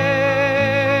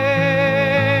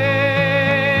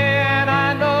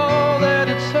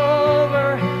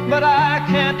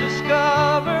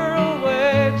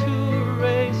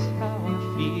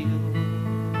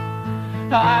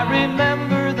 I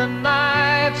remember the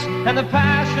nights and the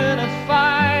passionate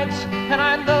fights, and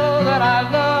I know that I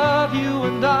love you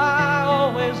and I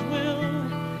always will.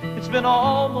 It's been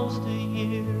almost a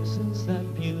year since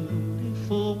that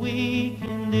beautiful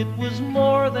weekend. It was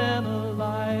more than a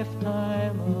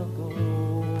lifetime ago.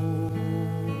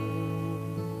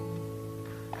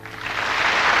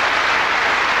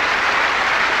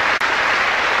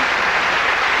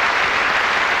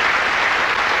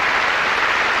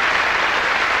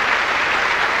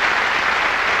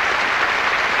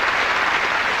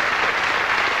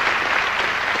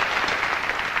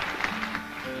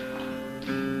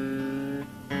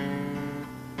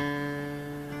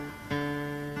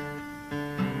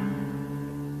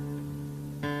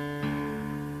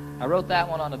 I wrote that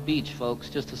one on a beach, folks,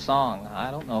 just a song. I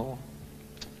don't know.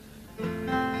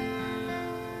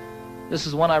 This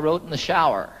is one I wrote in the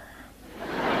shower.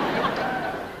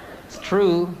 It's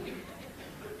true.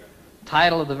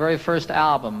 Title of the very first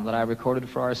album that I recorded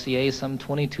for RCA some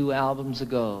 22 albums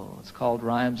ago. It's called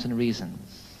Rhymes and Reasons.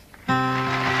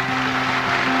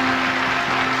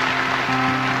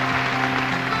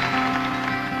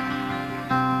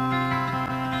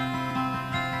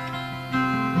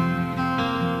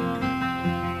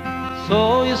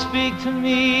 So you speak to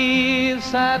me of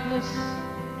sadness,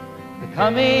 the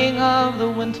coming of the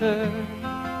winter,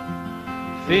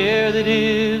 fear that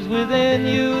is within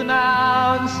you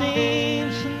now and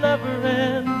seems to never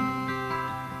end,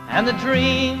 and the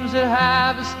dreams that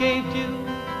have escaped you,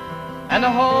 and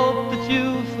the hope that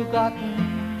you've forgotten.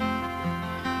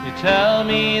 You tell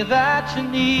me that you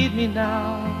need me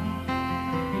now,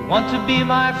 you want to be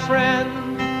my friend,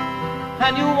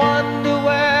 and you wonder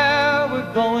where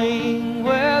we're going,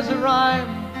 where's the rhyme,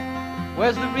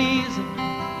 where's the reason,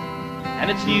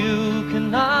 and it's you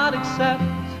cannot accept.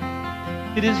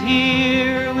 It is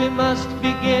here we must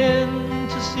begin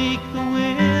to seek the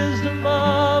wisdom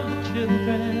of the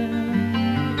children,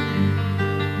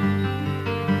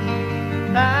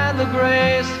 and the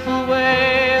graceful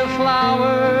way of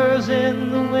flowers in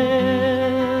the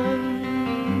wind.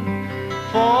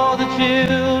 For the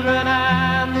children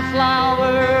and the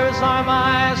flowers are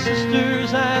my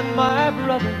sisters and my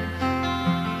brothers.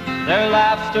 Their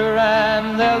laughter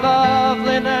and their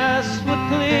loveliness would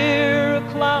clear a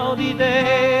cloudy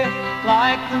day,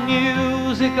 like the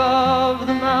music of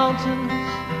the mountains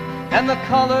and the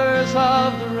colors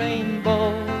of the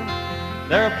rainbow.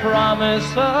 They're a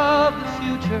promise of the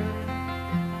future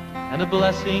and a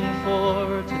blessing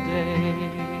for today.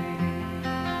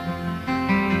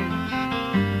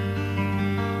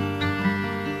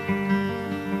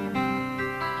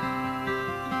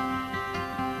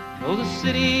 Though the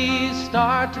cities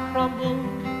start to crumble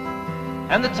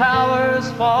and the towers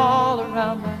fall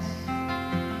around us,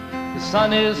 the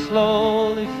sun is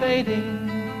slowly fading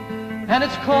and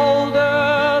it's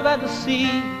colder than the sea.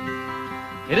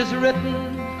 It is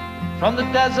written from the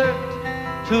desert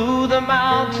to the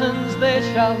mountains, they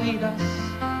shall lead us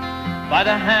by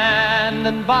the hand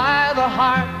and by the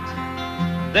heart.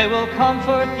 They will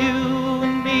comfort you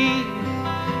and me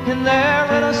in their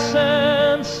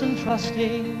innocence and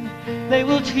trusting. They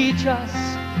will teach us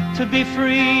to be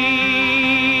free.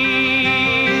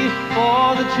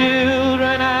 For the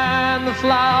children and the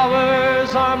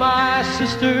flowers are my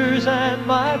sisters and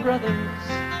my brothers.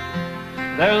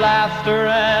 Their laughter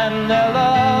and their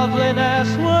loveliness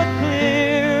would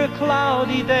clear a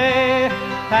cloudy day.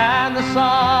 And the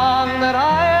song that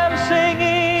I am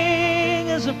singing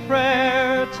is a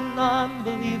prayer to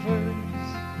non-believers.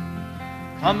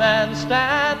 Come and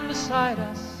stand beside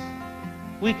us.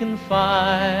 We can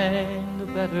find a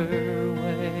better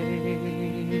way.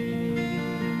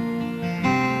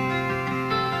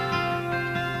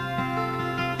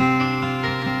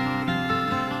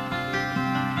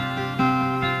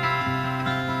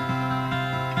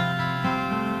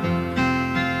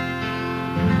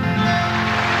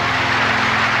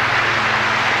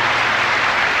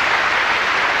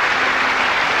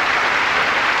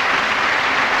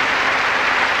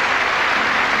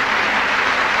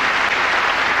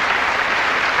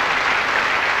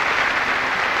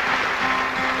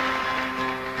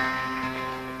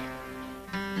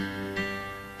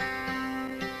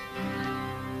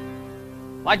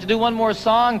 I'd like to do one more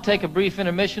song, take a brief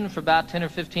intermission for about 10 or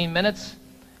 15 minutes.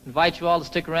 Invite you all to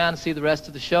stick around and see the rest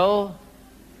of the show.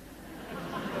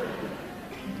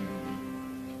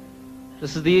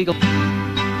 This is the Eagle.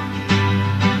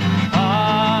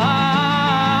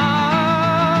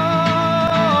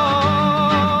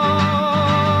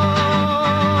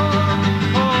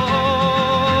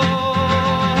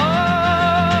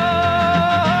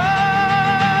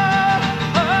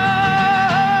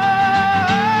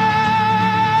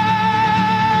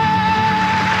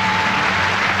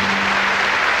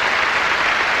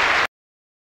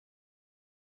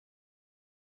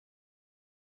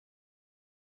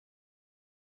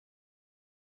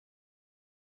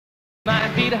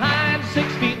 High and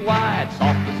 6 feet wide,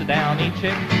 soft as a downy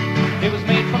chick. It was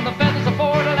made from the feathers of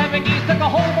 4 to 11 geese, took a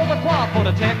whole bowl of cloth for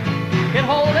the tick. It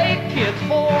hold 8 kids,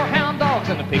 4 hound dogs,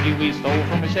 and a piggy we stole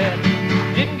from a shed.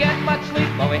 Didn't get much sleep,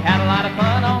 but we had a lot of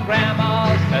fun on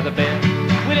Grandma's feather bed.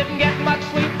 We didn't get much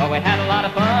sleep, but we had a lot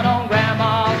of fun on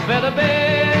Grandma's feather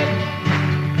bed.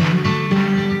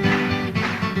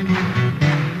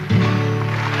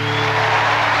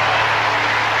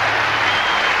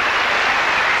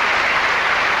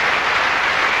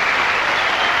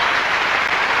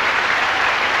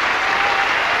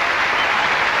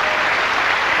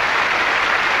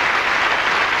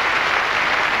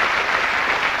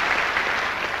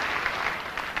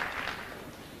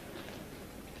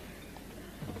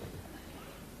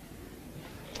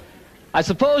 I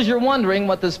suppose you're wondering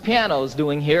what this piano's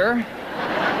doing here.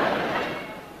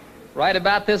 Right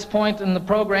about this point in the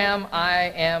program,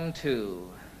 I am too.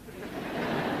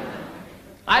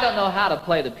 I don't know how to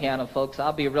play the piano, folks.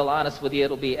 I'll be real honest with you.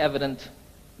 It'll be evident,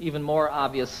 even more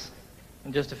obvious,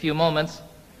 in just a few moments.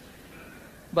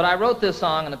 But I wrote this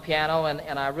song on the piano,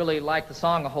 and I really like the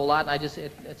song a whole lot, and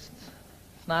it's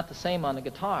not the same on the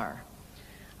guitar.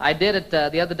 I did it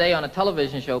the other day on a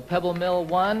television show, Pebble Mill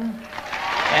 1,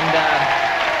 and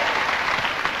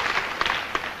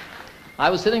I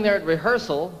was sitting there at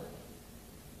rehearsal,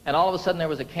 and all of a sudden there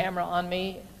was a camera on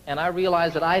me, and I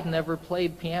realized that I'd never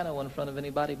played piano in front of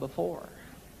anybody before.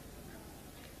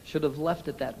 Should have left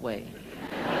it that way.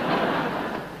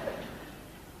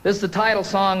 This is the title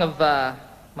song of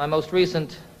my most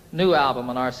recent new album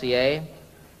on RCA.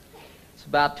 It's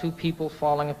about two people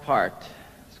falling apart.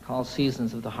 It's called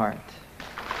Seasons of the Heart.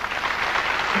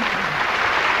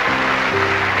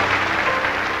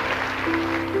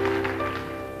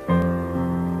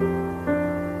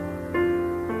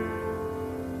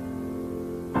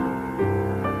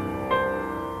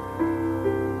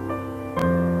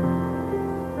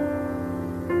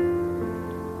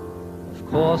 Of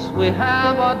course we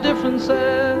have our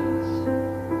differences.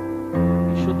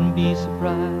 You shouldn't be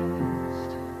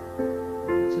surprised.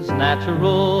 It's as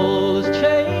natural as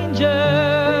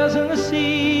changes in the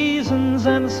seasons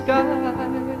and the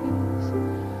skies.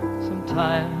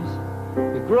 Sometimes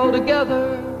we grow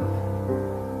together,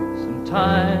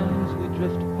 sometimes we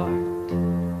drift apart.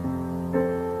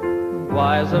 A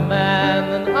wiser man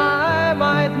than I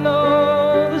might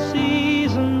know the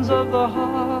seasons of the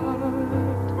heart.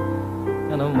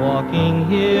 And I'm walking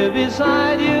here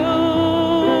beside you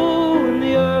in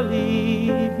the early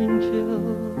evening chill.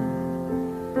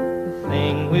 The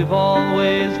thing we've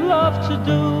always loved to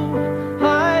do,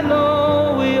 I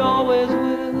know we always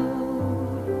will.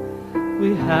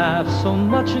 We have so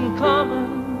much in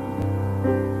common,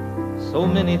 so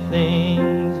many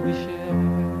things we share,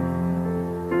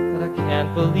 that I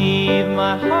can't believe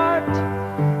my heart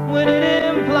when it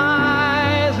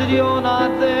implies that you're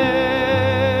not there.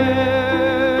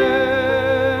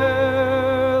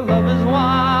 Love is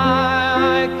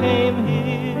why I came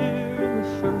here in the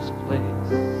first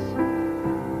place.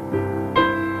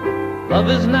 Love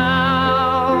is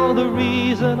now the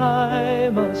reason I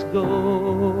must go.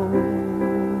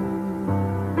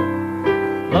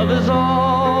 Love is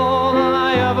all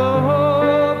I ever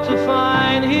hope to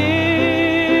find here.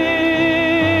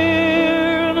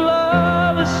 And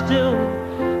love is still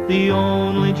the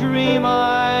only dream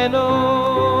I know.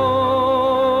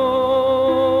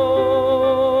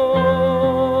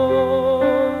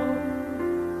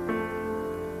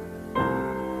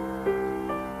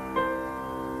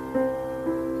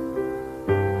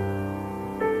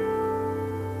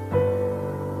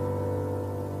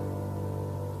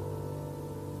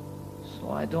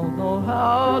 So I don't know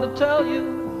how to tell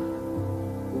you.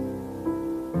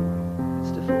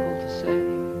 It's difficult to say.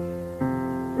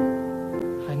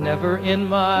 I never in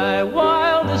my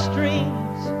wildest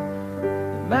dreams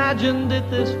imagined it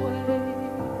this way.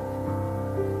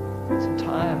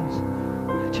 Sometimes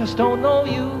I just don't know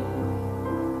you.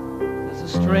 There's a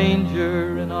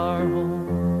stranger in our home.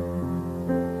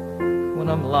 When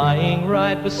I'm lying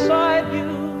right beside you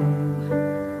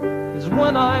is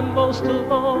when I'm most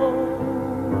alone.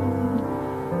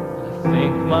 I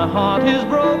think my heart is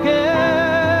broken.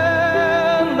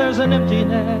 There's an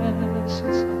emptiness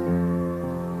inside.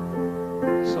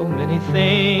 So many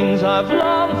things I've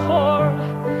longed for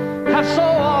have so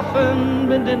often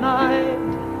been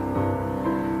denied.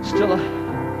 Still,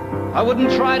 I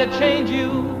wouldn't try to change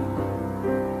you.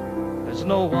 There's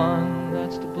no one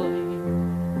that's to blame.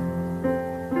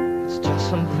 It's just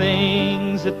some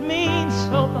things that mean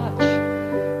so much.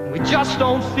 We just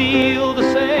don't feel the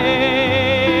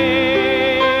same.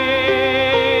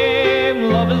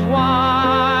 Love is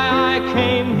why I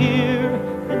came here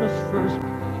in the first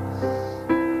place.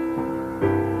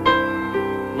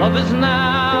 Love is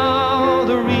now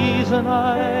the reason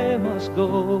I must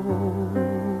go.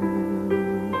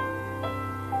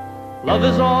 Love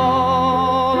is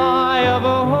all I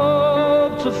ever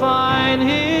hope to find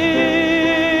here.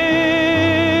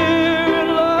 And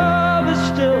love is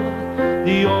still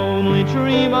the only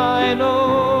dream I know.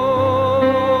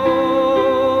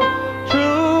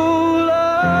 True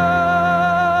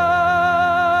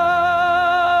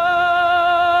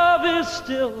love is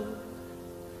still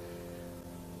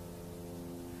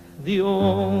the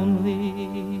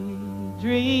only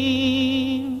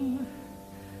dream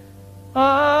I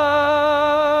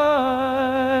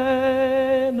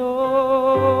know.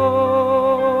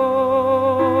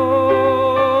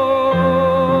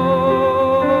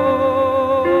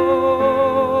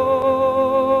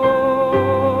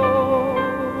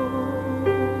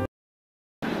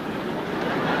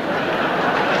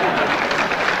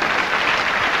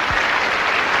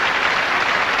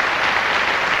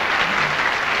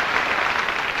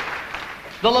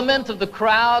 The lament of the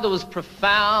crowd was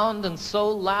profound and so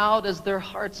loud as their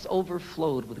hearts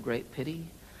overflowed with great pity.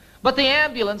 But the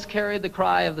ambulance carried the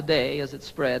cry of the day as it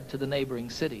spread to the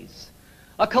neighboring cities.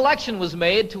 A collection was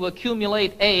made to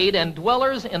accumulate aid, and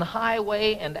dwellers in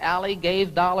highway and alley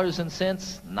gave dollars and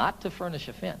cents, not to furnish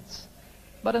a fence,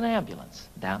 but an ambulance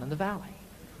down in the valley.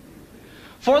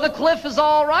 For the cliff is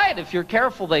all right if you're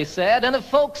careful, they said, and if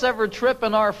folks ever trip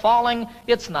and are falling,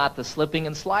 it's not the slipping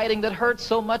and sliding that hurts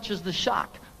so much as the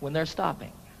shock when they're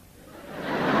stopping.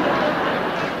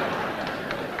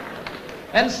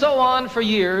 And so on for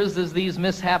years as these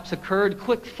mishaps occurred,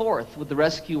 quick forth with the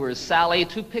rescuers sally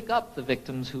to pick up the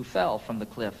victims who fell from the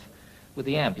cliff with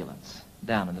the ambulance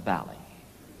down in the valley.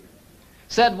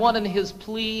 Said one in his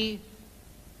plea,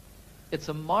 "It's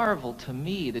a marvel to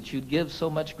me that you'd give so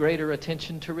much greater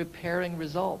attention to repairing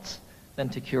results than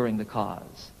to curing the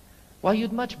cause. Why,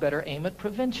 you'd much better aim at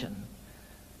prevention.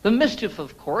 The mischief,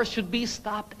 of course, should be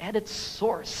stopped at its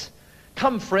source.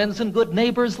 Come, friends and good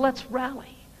neighbors, let's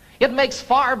rally. It makes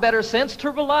far better sense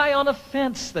to rely on a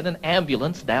fence than an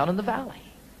ambulance down in the valley."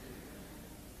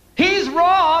 He's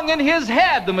wrong in his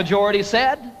head, the majority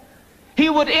said. He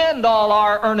would end all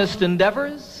our earnest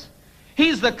endeavors.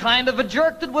 He's the kind of a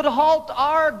jerk that would halt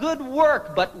our good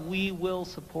work, but we will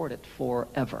support it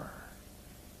forever.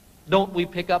 Don't we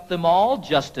pick up them all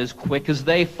just as quick as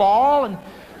they fall and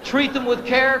treat them with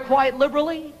care quite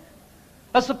liberally?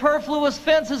 A superfluous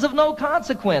fence is of no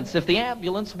consequence if the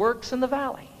ambulance works in the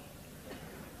valley.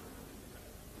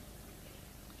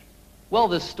 Well,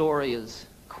 this story is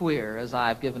queer as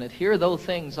I've given it here, though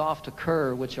things oft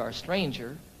occur which are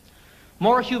stranger.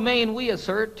 More humane, we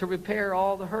assert, to repair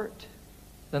all the hurt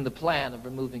than the plan of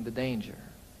removing the danger.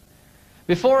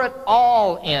 Before it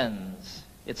all ends,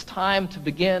 it's time to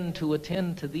begin to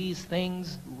attend to these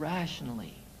things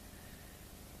rationally.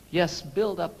 Yes,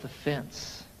 build up the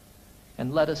fence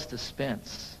and let us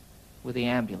dispense with the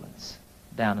ambulance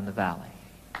down in the valley.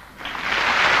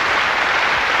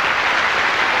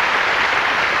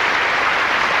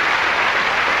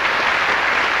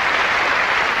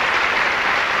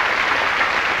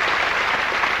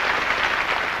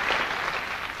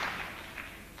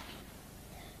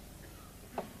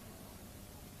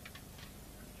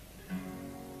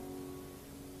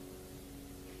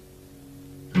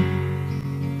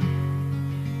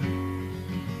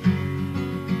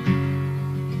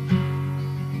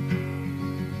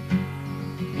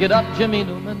 Get up, Jimmy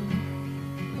Newman,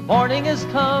 the morning has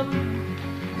come.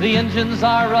 The engines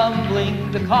are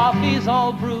rumbling, the coffee's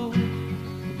all brewed.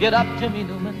 Get up, Jimmy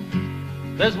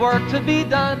Newman, there's work to be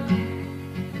done.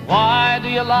 Why do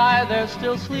you lie there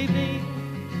still sleeping?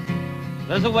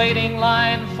 There's a waiting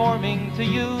line forming to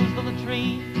use the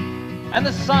latrine, and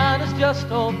the sun has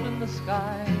just opened the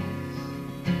skies.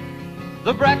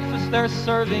 The breakfast they're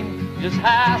serving just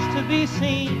has to be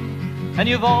seen, and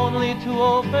you've only to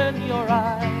open your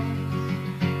eyes.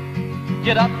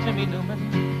 Get up, Jimmy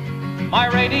Newman, my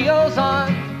radio's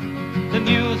on. The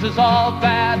news is all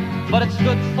bad, but it's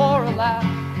good for a laugh.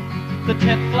 The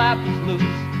tent flap is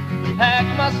loose, the peg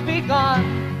must be gone.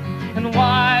 And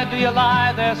why do you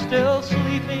lie there still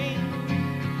sleeping?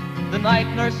 The night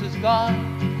nurse is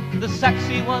gone, the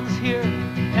sexy one's here,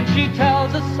 and she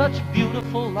tells us such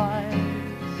beautiful lies.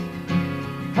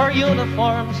 Her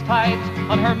uniform's tight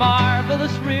on her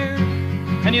marvelous rear,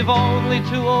 and you've only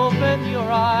to open your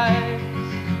eyes.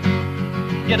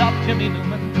 Get up, Jimmy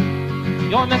Newman,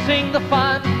 you're missing the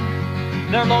fun.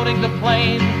 They're loading the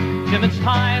plane, Jim, it's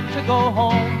time to go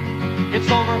home. It's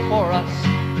over for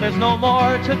us, there's no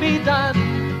more to be done.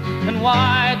 And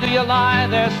why do you lie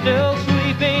there still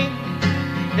sleeping?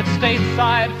 It's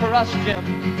stateside for us,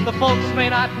 Jim, the folks may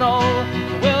not know.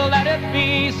 We'll let it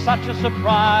be such a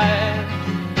surprise.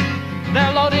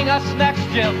 They're loading us next,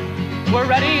 Jim, we're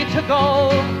ready to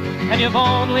go, and you've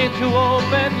only to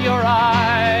open your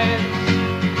eyes.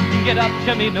 Get up,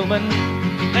 Jimmy Newman,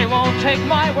 they won't take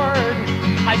my word.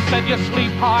 I said you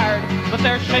sleep hard, but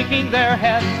they're shaking their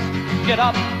heads. Get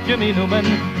up, Jimmy Newman,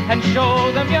 and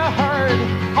show them you heard.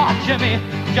 Oh, Jimmy,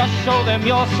 just show them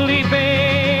you're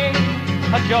sleeping.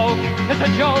 A joke is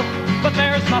a joke, but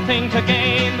there's nothing to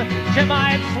gain. Jim,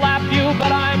 I'd slap you,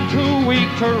 but I'm too weak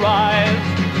to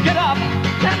rise. Get up,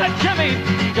 damn it, Jimmy,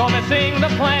 you're missing the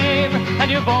plane,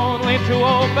 and you've only to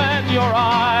open your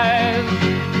eyes.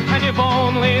 And you've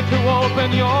only to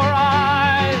open your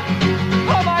eyes.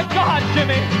 Oh my God,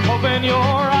 Jimmy, open your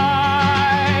eyes.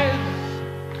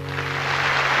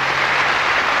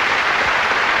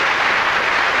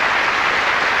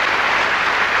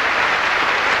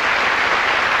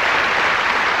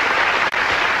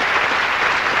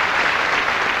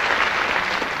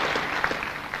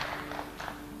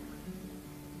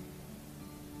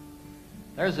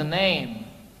 There's a name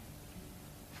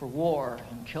for war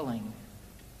and killing.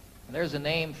 And there's a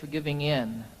name for giving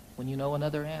in when you know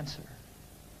another answer.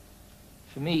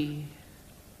 For me,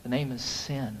 the name is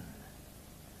sin.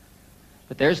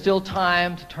 But there's still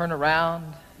time to turn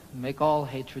around and make all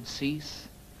hatred cease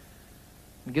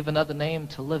and give another name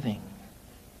to living.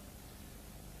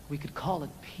 We could call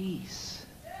it peace.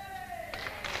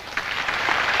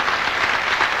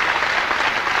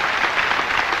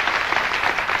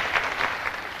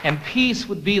 And peace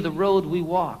would be the road we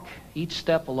walk each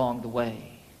step along the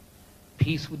way.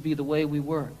 Peace would be the way we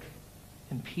work,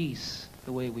 and peace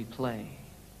the way we play.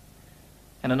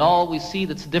 And in all we see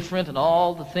that's different and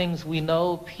all the things we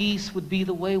know, peace would be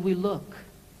the way we look.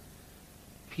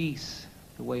 Peace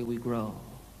the way we grow.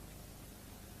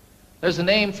 There's a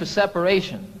name for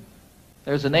separation.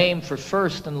 There's a name for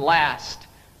first and last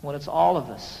when it's all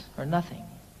of us or nothing.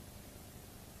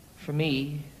 For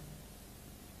me,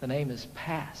 the name is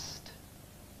past.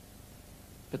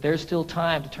 But there's still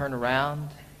time to turn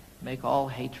around, make all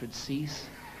hatred cease,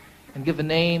 and give a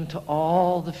name to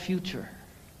all the future.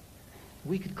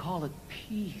 We could call it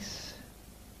peace.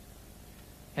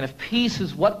 And if peace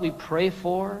is what we pray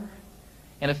for,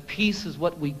 and if peace is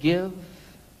what we give,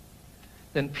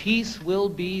 then peace will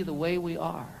be the way we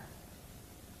are,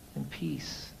 and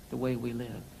peace the way we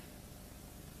live.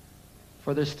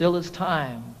 For there still is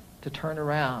time to turn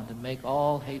around and make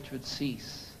all hatred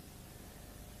cease,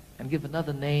 and give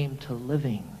another name to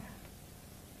living.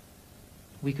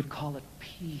 We could call it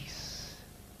peace.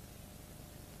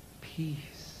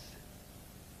 Peace.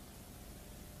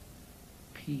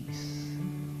 Peace.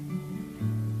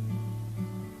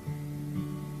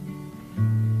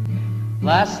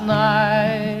 Last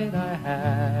night I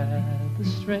had the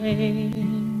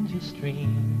strangest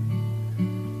dream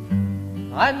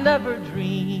I never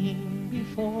dreamed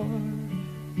before.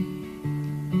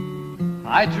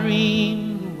 I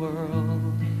dreamed the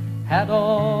world had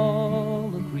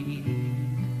all agreed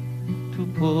to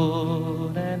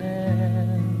put an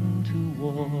end to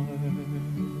war.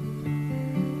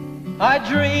 I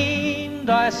dreamed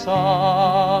I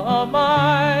saw a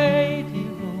mighty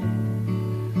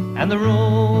room, and the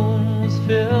room was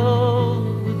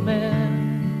filled with men,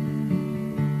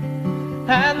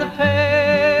 and the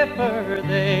paper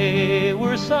they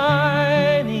were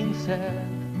signing said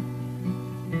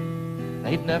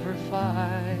they'd never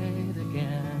fight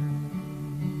again.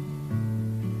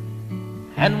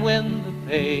 And when the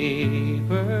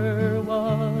paper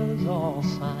was all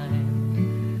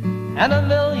signed and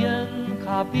 1,000,000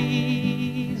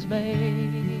 copies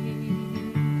made,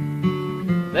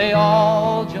 they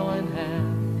all joined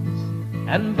hands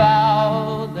and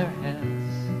bowed their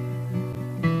heads,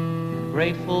 and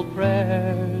grateful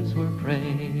prayers were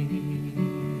prayed.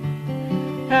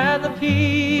 And the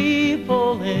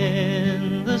people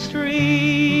in the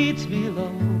streets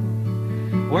below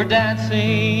were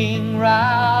dancing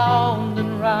round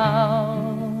and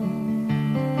round,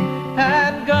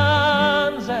 and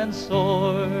guns and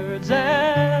swords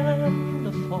and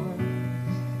the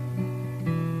forms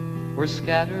were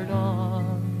scattered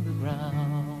on the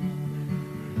ground.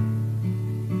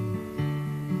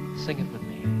 Sing it with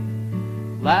me.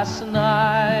 Last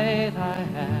night I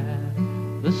had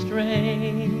the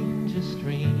strangest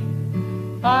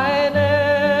dream I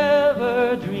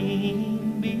never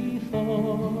dreamed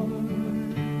before.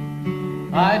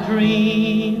 I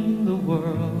dreamed the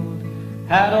world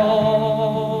had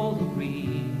all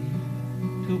agreed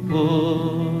to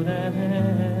put an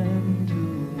end to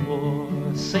war.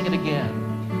 Sing it again.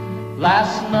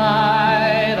 Last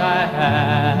night I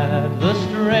had the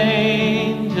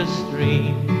strangest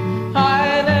dream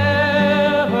I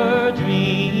never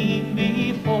dreamed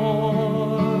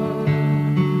before.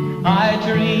 I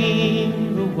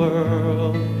dreamed the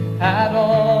world had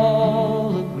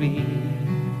all agreed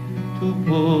to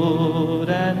put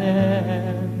an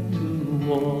end to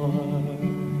war.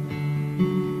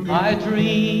 I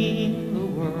dreamed the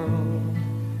world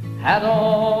had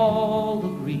all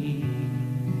agreed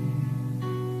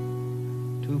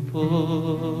to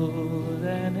put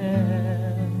an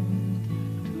end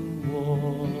to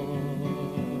war.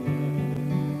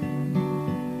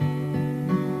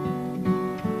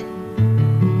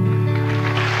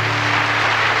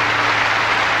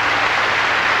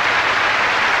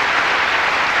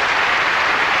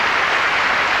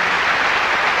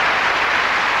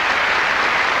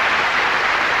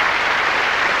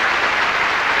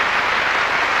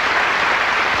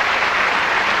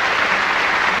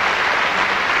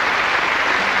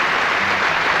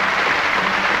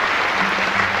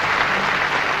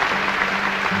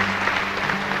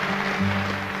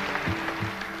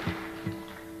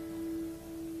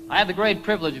 had the great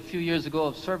privilege a few years ago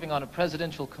of serving on a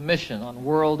presidential commission on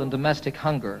world and domestic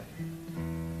hunger.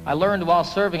 I learned while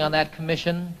serving on that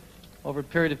commission over a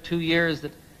period of 2 years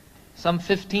that some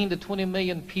 15 to 20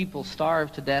 million people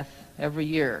starve to death every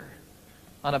year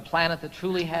on a planet that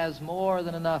truly has more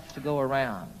than enough to go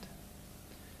around.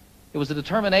 It was the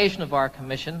determination of our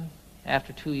commission,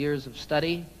 after 2 years of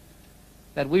study,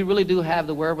 that we really do have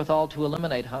the wherewithal to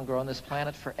eliminate hunger on this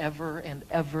planet forever and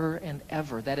ever and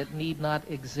ever, that it need not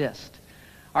exist.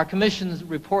 Our commission's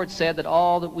report said that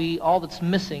all that's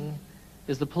missing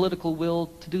is the political will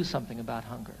to do something about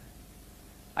hunger.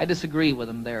 I disagree with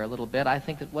them there a little bit. I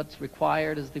think that what's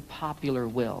required is the popular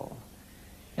will,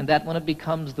 and that when it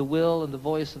becomes the will and the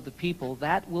voice of the people,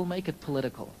 that will make it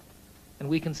political, and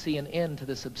we can see an end to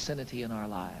this obscenity in our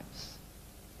lives.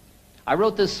 I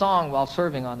wrote this song while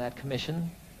serving on that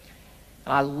commission,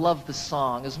 and I love this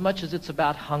song. As much as it's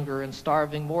about hunger and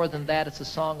starving, more than that, it's a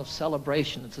song of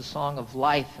celebration. It's a song of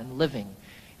life and living.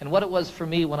 And what it was for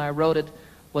me when I wrote it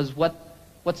was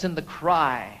what's in the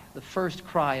cry, the first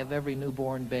cry of every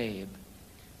newborn babe.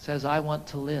 It says, I want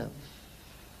to live.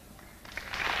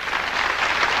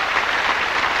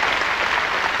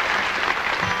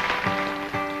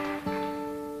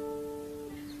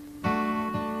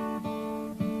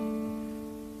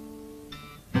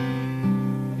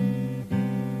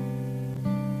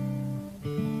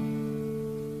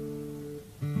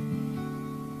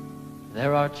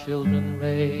 There are children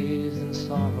raised in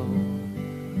sorrow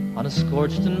on a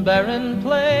scorched and barren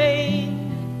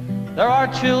plain. There are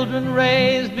children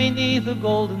raised beneath a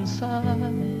golden sun.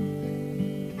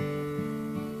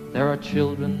 There are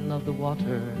children of the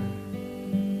water,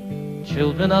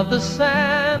 children of the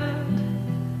sand,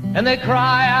 and they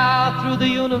cry out through the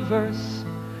universe,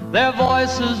 their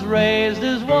voices raised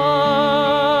as one.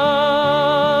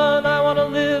 I want to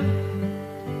live,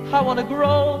 I want to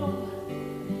grow,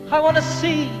 I want to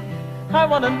see, I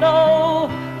want to know,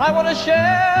 I want to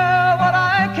share what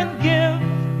I can give,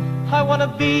 I want to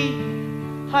be,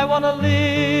 I want to live.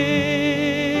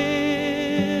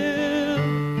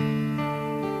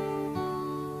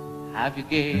 Have you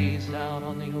gazed out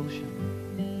on the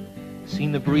ocean,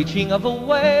 seen the breaching of a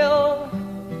whale?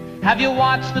 Have you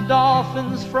watched the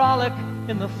dolphins frolic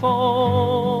in the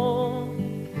foam?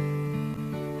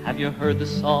 Have you heard the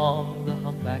song the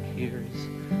humpback hears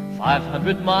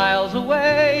 500 miles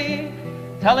away,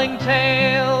 telling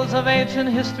tales of ancient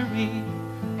history,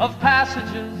 of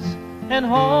passages and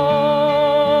home?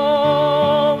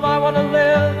 I want to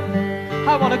live,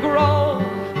 I want to grow,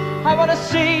 I want to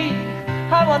see,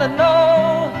 I want to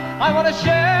know, I want to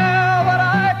share what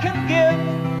I can give,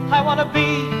 I want to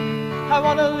be, I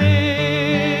want to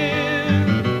live.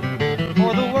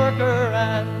 For the worker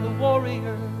and the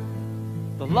warrior,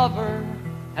 the lover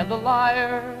and the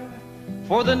liar,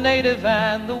 for the native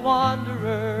and the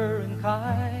wanderer and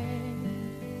kind,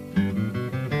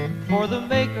 for the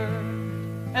maker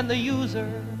and the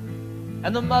user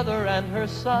and the mother and her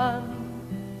son,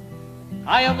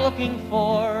 I am looking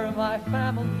for my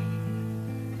family,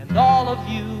 and all of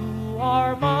you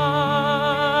are mine.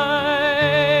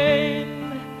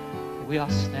 We are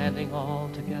standing all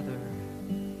together,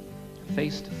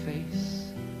 face to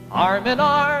face, arm in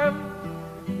arm.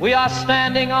 We are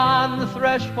standing on the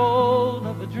threshold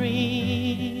of a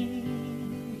dream.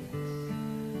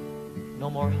 No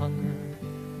more hunger,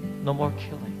 no more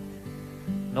killing,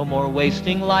 no more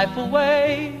wasting life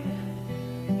away.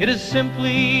 It is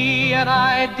simply an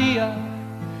idea,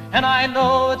 and I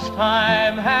know its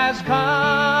time has come.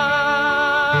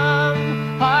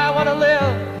 I want to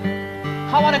live,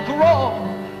 I want to grow,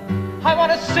 I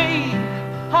want to see,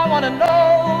 I want to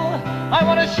know, I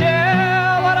want to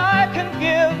share what I can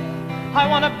give, I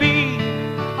want to be,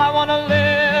 I want to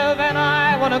live, and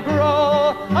I want to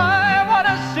grow, I want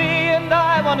to see and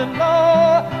I want to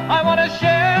know, I want to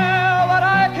share what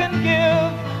I can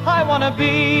give, I want to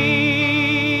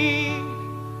be,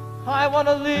 I want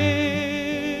to live,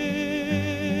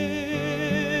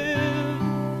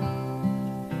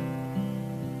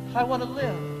 I want to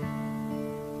live,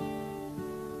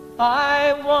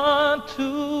 I want to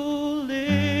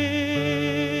live.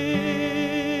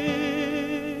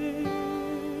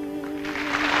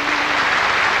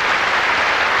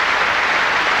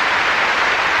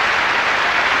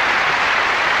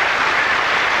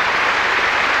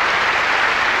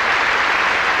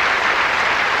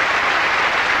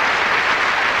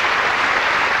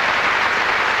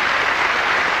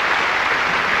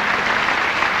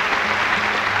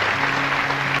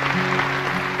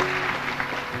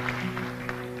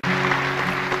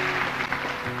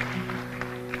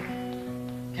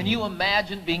 Can you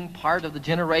imagine being part of the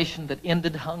generation that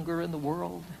ended hunger in the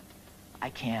world? I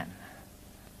can.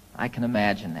 I can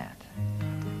imagine that.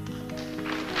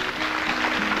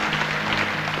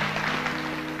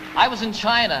 I was in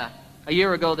China a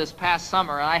year ago this past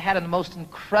summer, and I had a most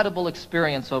incredible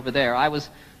experience over there. I was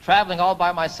traveling all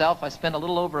by myself. I spent a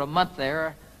little over a month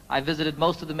there. I visited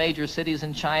most of the major cities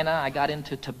in China. I got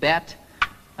into Tibet.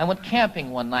 I went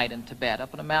camping one night in Tibet,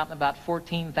 up on a mountain about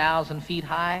 14,000 feet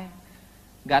high.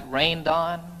 Got rained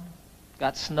on,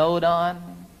 got snowed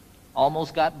on,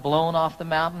 almost got blown off the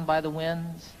mountain by the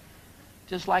winds,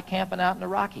 just like camping out in the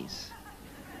Rockies.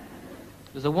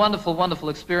 It was a wonderful, wonderful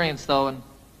experience, though, and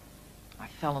I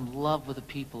fell in love with the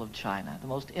people of China, the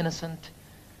most innocent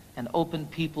and open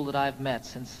people that I've met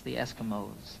since the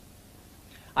Eskimos.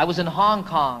 I was in Hong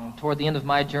Kong toward the end of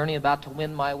my journey, about to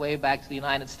win my way back to the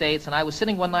United States, and I was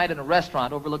sitting one night in a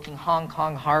restaurant overlooking Hong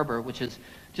Kong Harbor, which is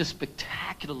just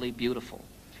spectacularly beautiful.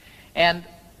 And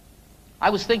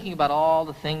I was thinking about all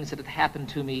the things that had happened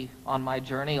to me on my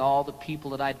journey, all the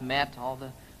people that I'd met, all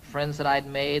the friends that I'd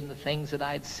made, and the things that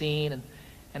I'd seen,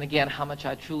 and again, how much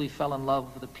I truly fell in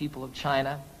love with the people of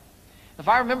China. If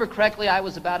I remember correctly, I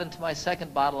was about into my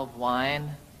second bottle of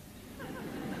wine,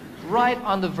 right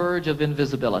on the verge of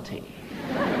invisibility.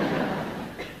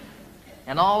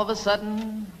 And all of a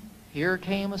sudden, here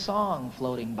came a song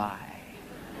floating by.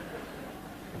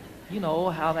 You know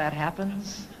how that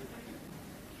happens.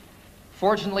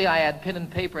 Fortunately, I had pen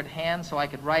and paper at hand so I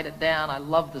could write it down. I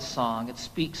love the song. It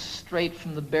speaks straight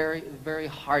from the very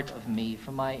heart of me,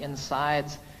 from my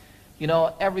insides. You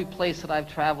know, every place that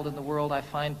I've traveled in the world, I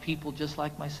find people just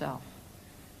like myself.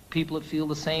 People that feel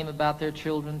the same about their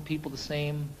children, people that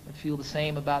feel the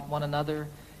same about one another.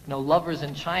 You know, lovers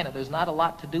in China, there's not a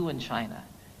lot to do in China.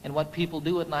 And what people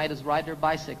do at night is ride their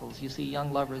bicycles. You see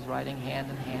young lovers riding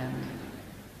hand in hand.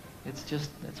 It's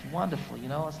wonderful, you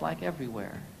know, it's like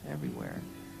everywhere.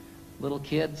 Little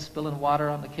kids spilling water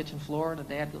on the kitchen floor, and the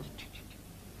dad goes,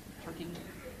 turkey.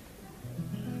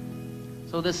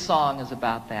 So this song is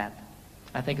about that.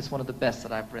 I think it's one of the best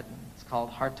that I've written. It's called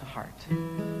Heart to Heart.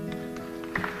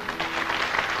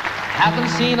 I haven't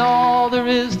seen all there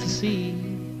is to see,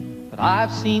 but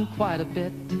I've seen quite a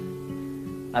bit.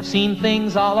 I've seen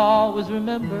things I'll always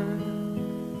remember,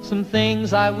 some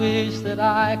things I wish that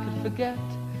I could forget.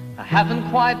 I haven't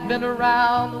quite been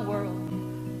around the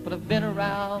world, but I've been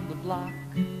around the block.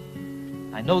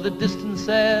 I know that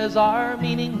distances are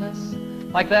meaningless,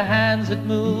 like the hands that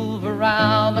move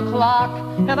around the clock.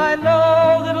 And I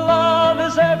know that love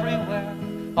is everywhere,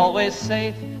 always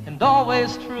safe and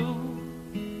always true.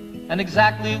 And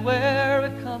exactly where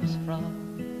it comes from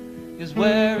is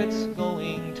where it's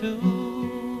going to.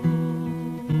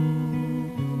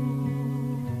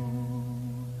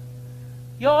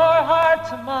 Your heart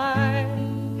to mine,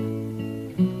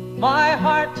 my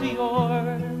heart to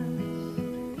yours.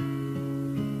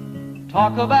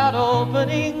 Talk about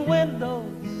opening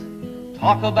windows,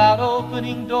 talk about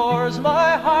opening doors.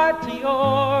 My heart to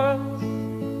yours,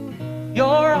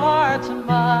 your heart to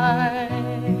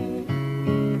mine.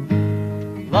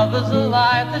 Love is a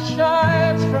light that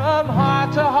shines from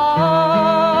heart to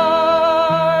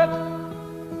heart.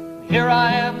 Here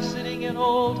I am sitting in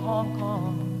old Hong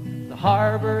Kong, the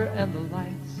harbor and the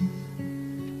lights.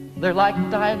 They're like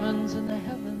diamonds in the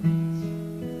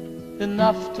heavens,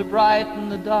 enough to brighten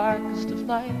the darkest of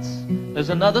nights. There's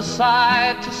another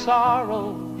side to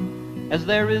sorrow, as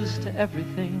there is to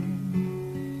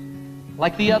everything.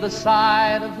 Like the other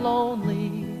side of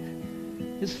lonely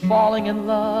is falling in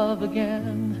love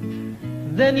again.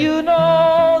 Then you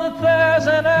know that there's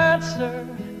an answer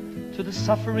to the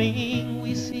suffering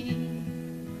we see.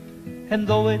 And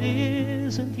though it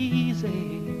isn't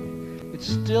easy, it's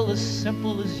still as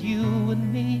simple as you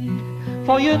and me.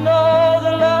 For you know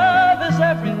that love is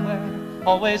everywhere,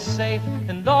 always safe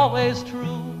and always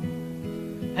true.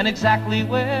 And exactly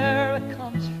where it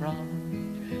comes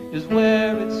from is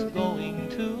where it's going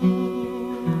to.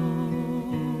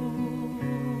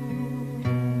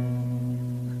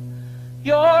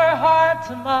 Your heart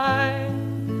to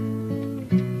mine,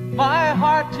 my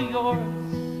heart to yours.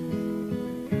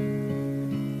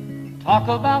 Talk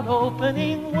about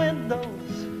opening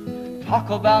windows,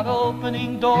 talk about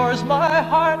opening doors. My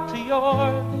heart to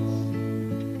yours,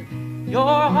 your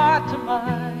heart to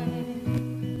mine.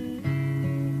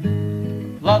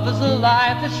 Love is a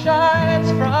light that shines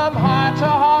from heart to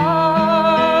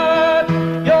heart.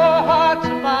 Your heart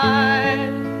to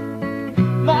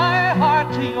mine, my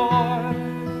heart to yours.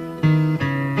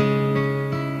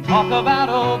 Talk about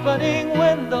opening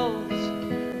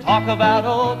windows, talk about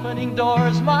opening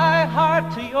doors. My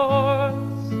heart to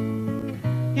yours,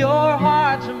 your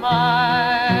heart to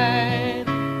mine.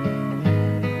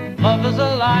 Love is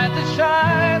a light that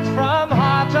shines from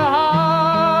heart to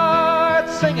heart.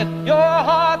 Sing it, your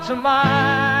heart to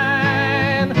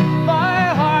mine, my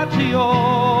heart to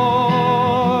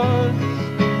yours.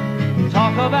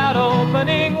 Talk about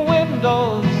opening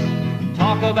windows,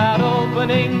 talk about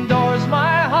opening doors,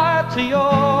 my heart to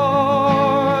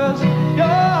yours,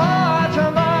 your heart to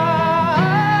mine.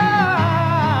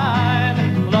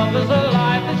 Love is a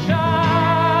light that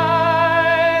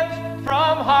shines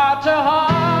from heart to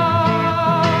heart.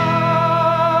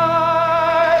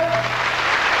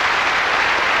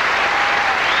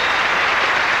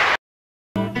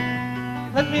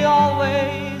 Let me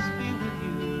always be with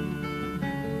you.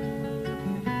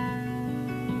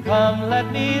 Come,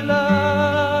 let me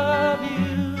love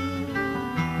you.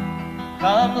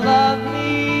 Come, love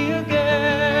me again.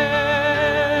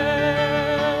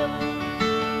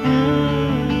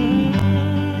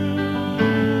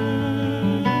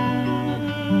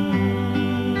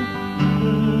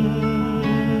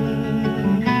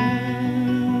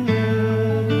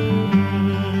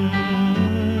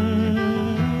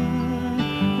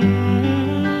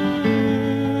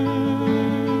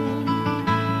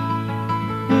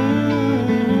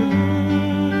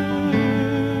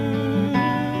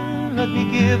 Let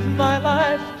me give my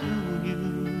life to you.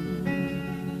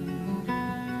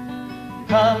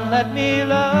 Come, let me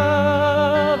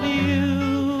love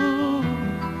you.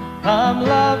 Come,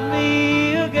 love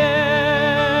me again.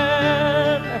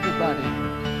 Everybody,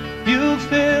 you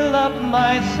fill up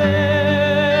my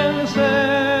senses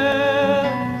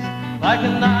like a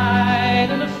night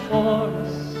in a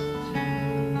forest,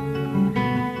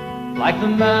 like the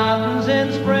mountains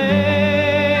in springtime,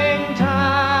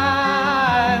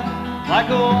 like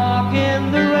a walk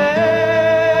in the rain,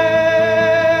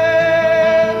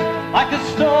 like a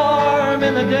storm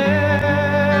in the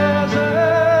desert,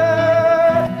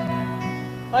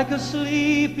 like a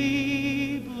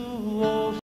sleepy blue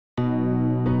ocean.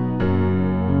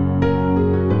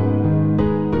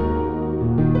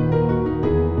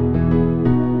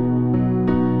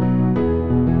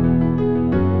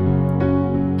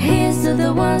 Here's to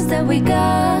the ones that we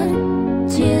got.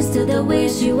 Cheers to the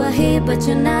wish you were here but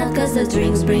you're not. Cause the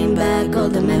drinks bring back all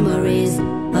the memories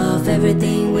of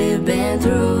everything we've been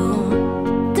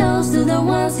through. Toast to the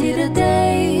ones here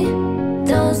today.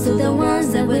 Toast to the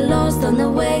ones that we lost on the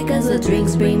way. Cause the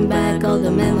drinks bring back all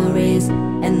the memories,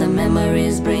 and the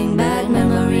memories bring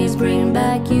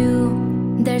back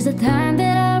you. There's a time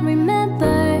that I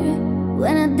remember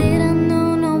when I didn't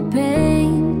know no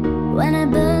pain, when I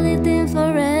believed in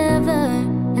forever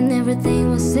and everything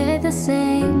will stay the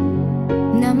same.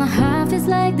 Now my heart feels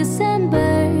like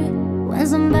December when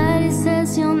somebody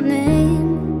says your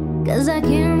name. Cause I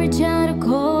can't reach out to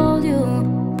call you,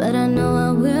 but I know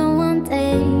I will one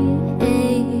day.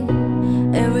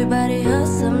 Everybody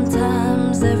hurts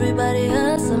sometimes, everybody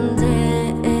hurts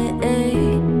someday.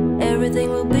 Everything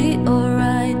will be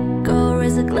alright. Go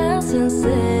raise a glass and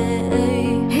say,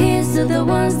 here's to the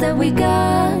ones that we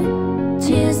got.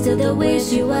 Cheers to the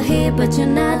wish you were here but you're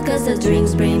not. Cause the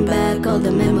drinks bring back all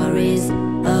the memories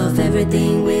of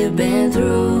everything we've been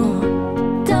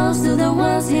through. Toast to the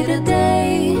ones here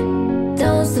today.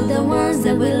 Toast to the ones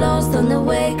that we lost on the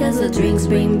way. Cause the drinks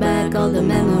bring back all the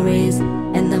memories,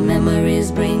 and the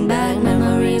memories bring back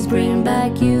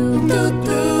you.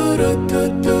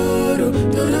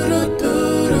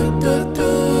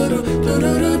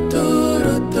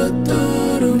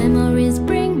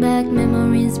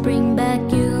 Memories bring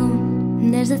back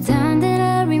you. There's a time that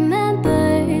I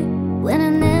remember when I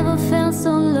never felt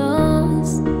so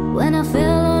lost, when I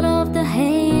felt all of the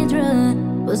hatred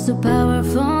was too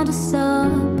powerful to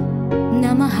stop.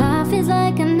 Now my heart feels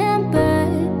like an ember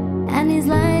and it's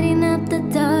lighting up the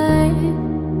dark.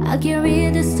 I carry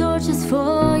these torches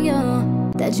for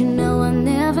you that you know I'll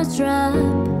never drop.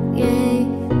 Yeah.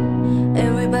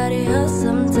 Everybody hurts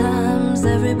sometimes,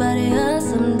 everybody hurts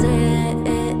someday.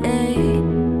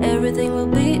 Everything will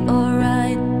be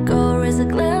alright. Go raise a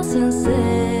glass and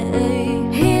say,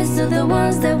 here's to the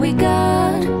ones that we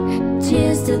got.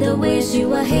 Cheers to the wish you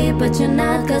were here but you're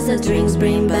not. Cause the drinks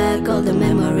bring back all the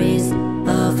memories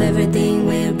of everything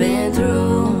we've been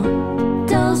through.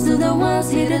 Toast to the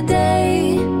ones here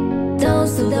today.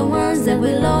 Toast to the ones that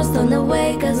we lost on the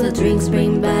way. Cause the drinks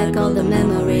bring back all the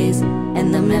memories,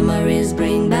 and the memories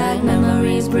bring back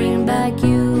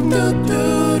you.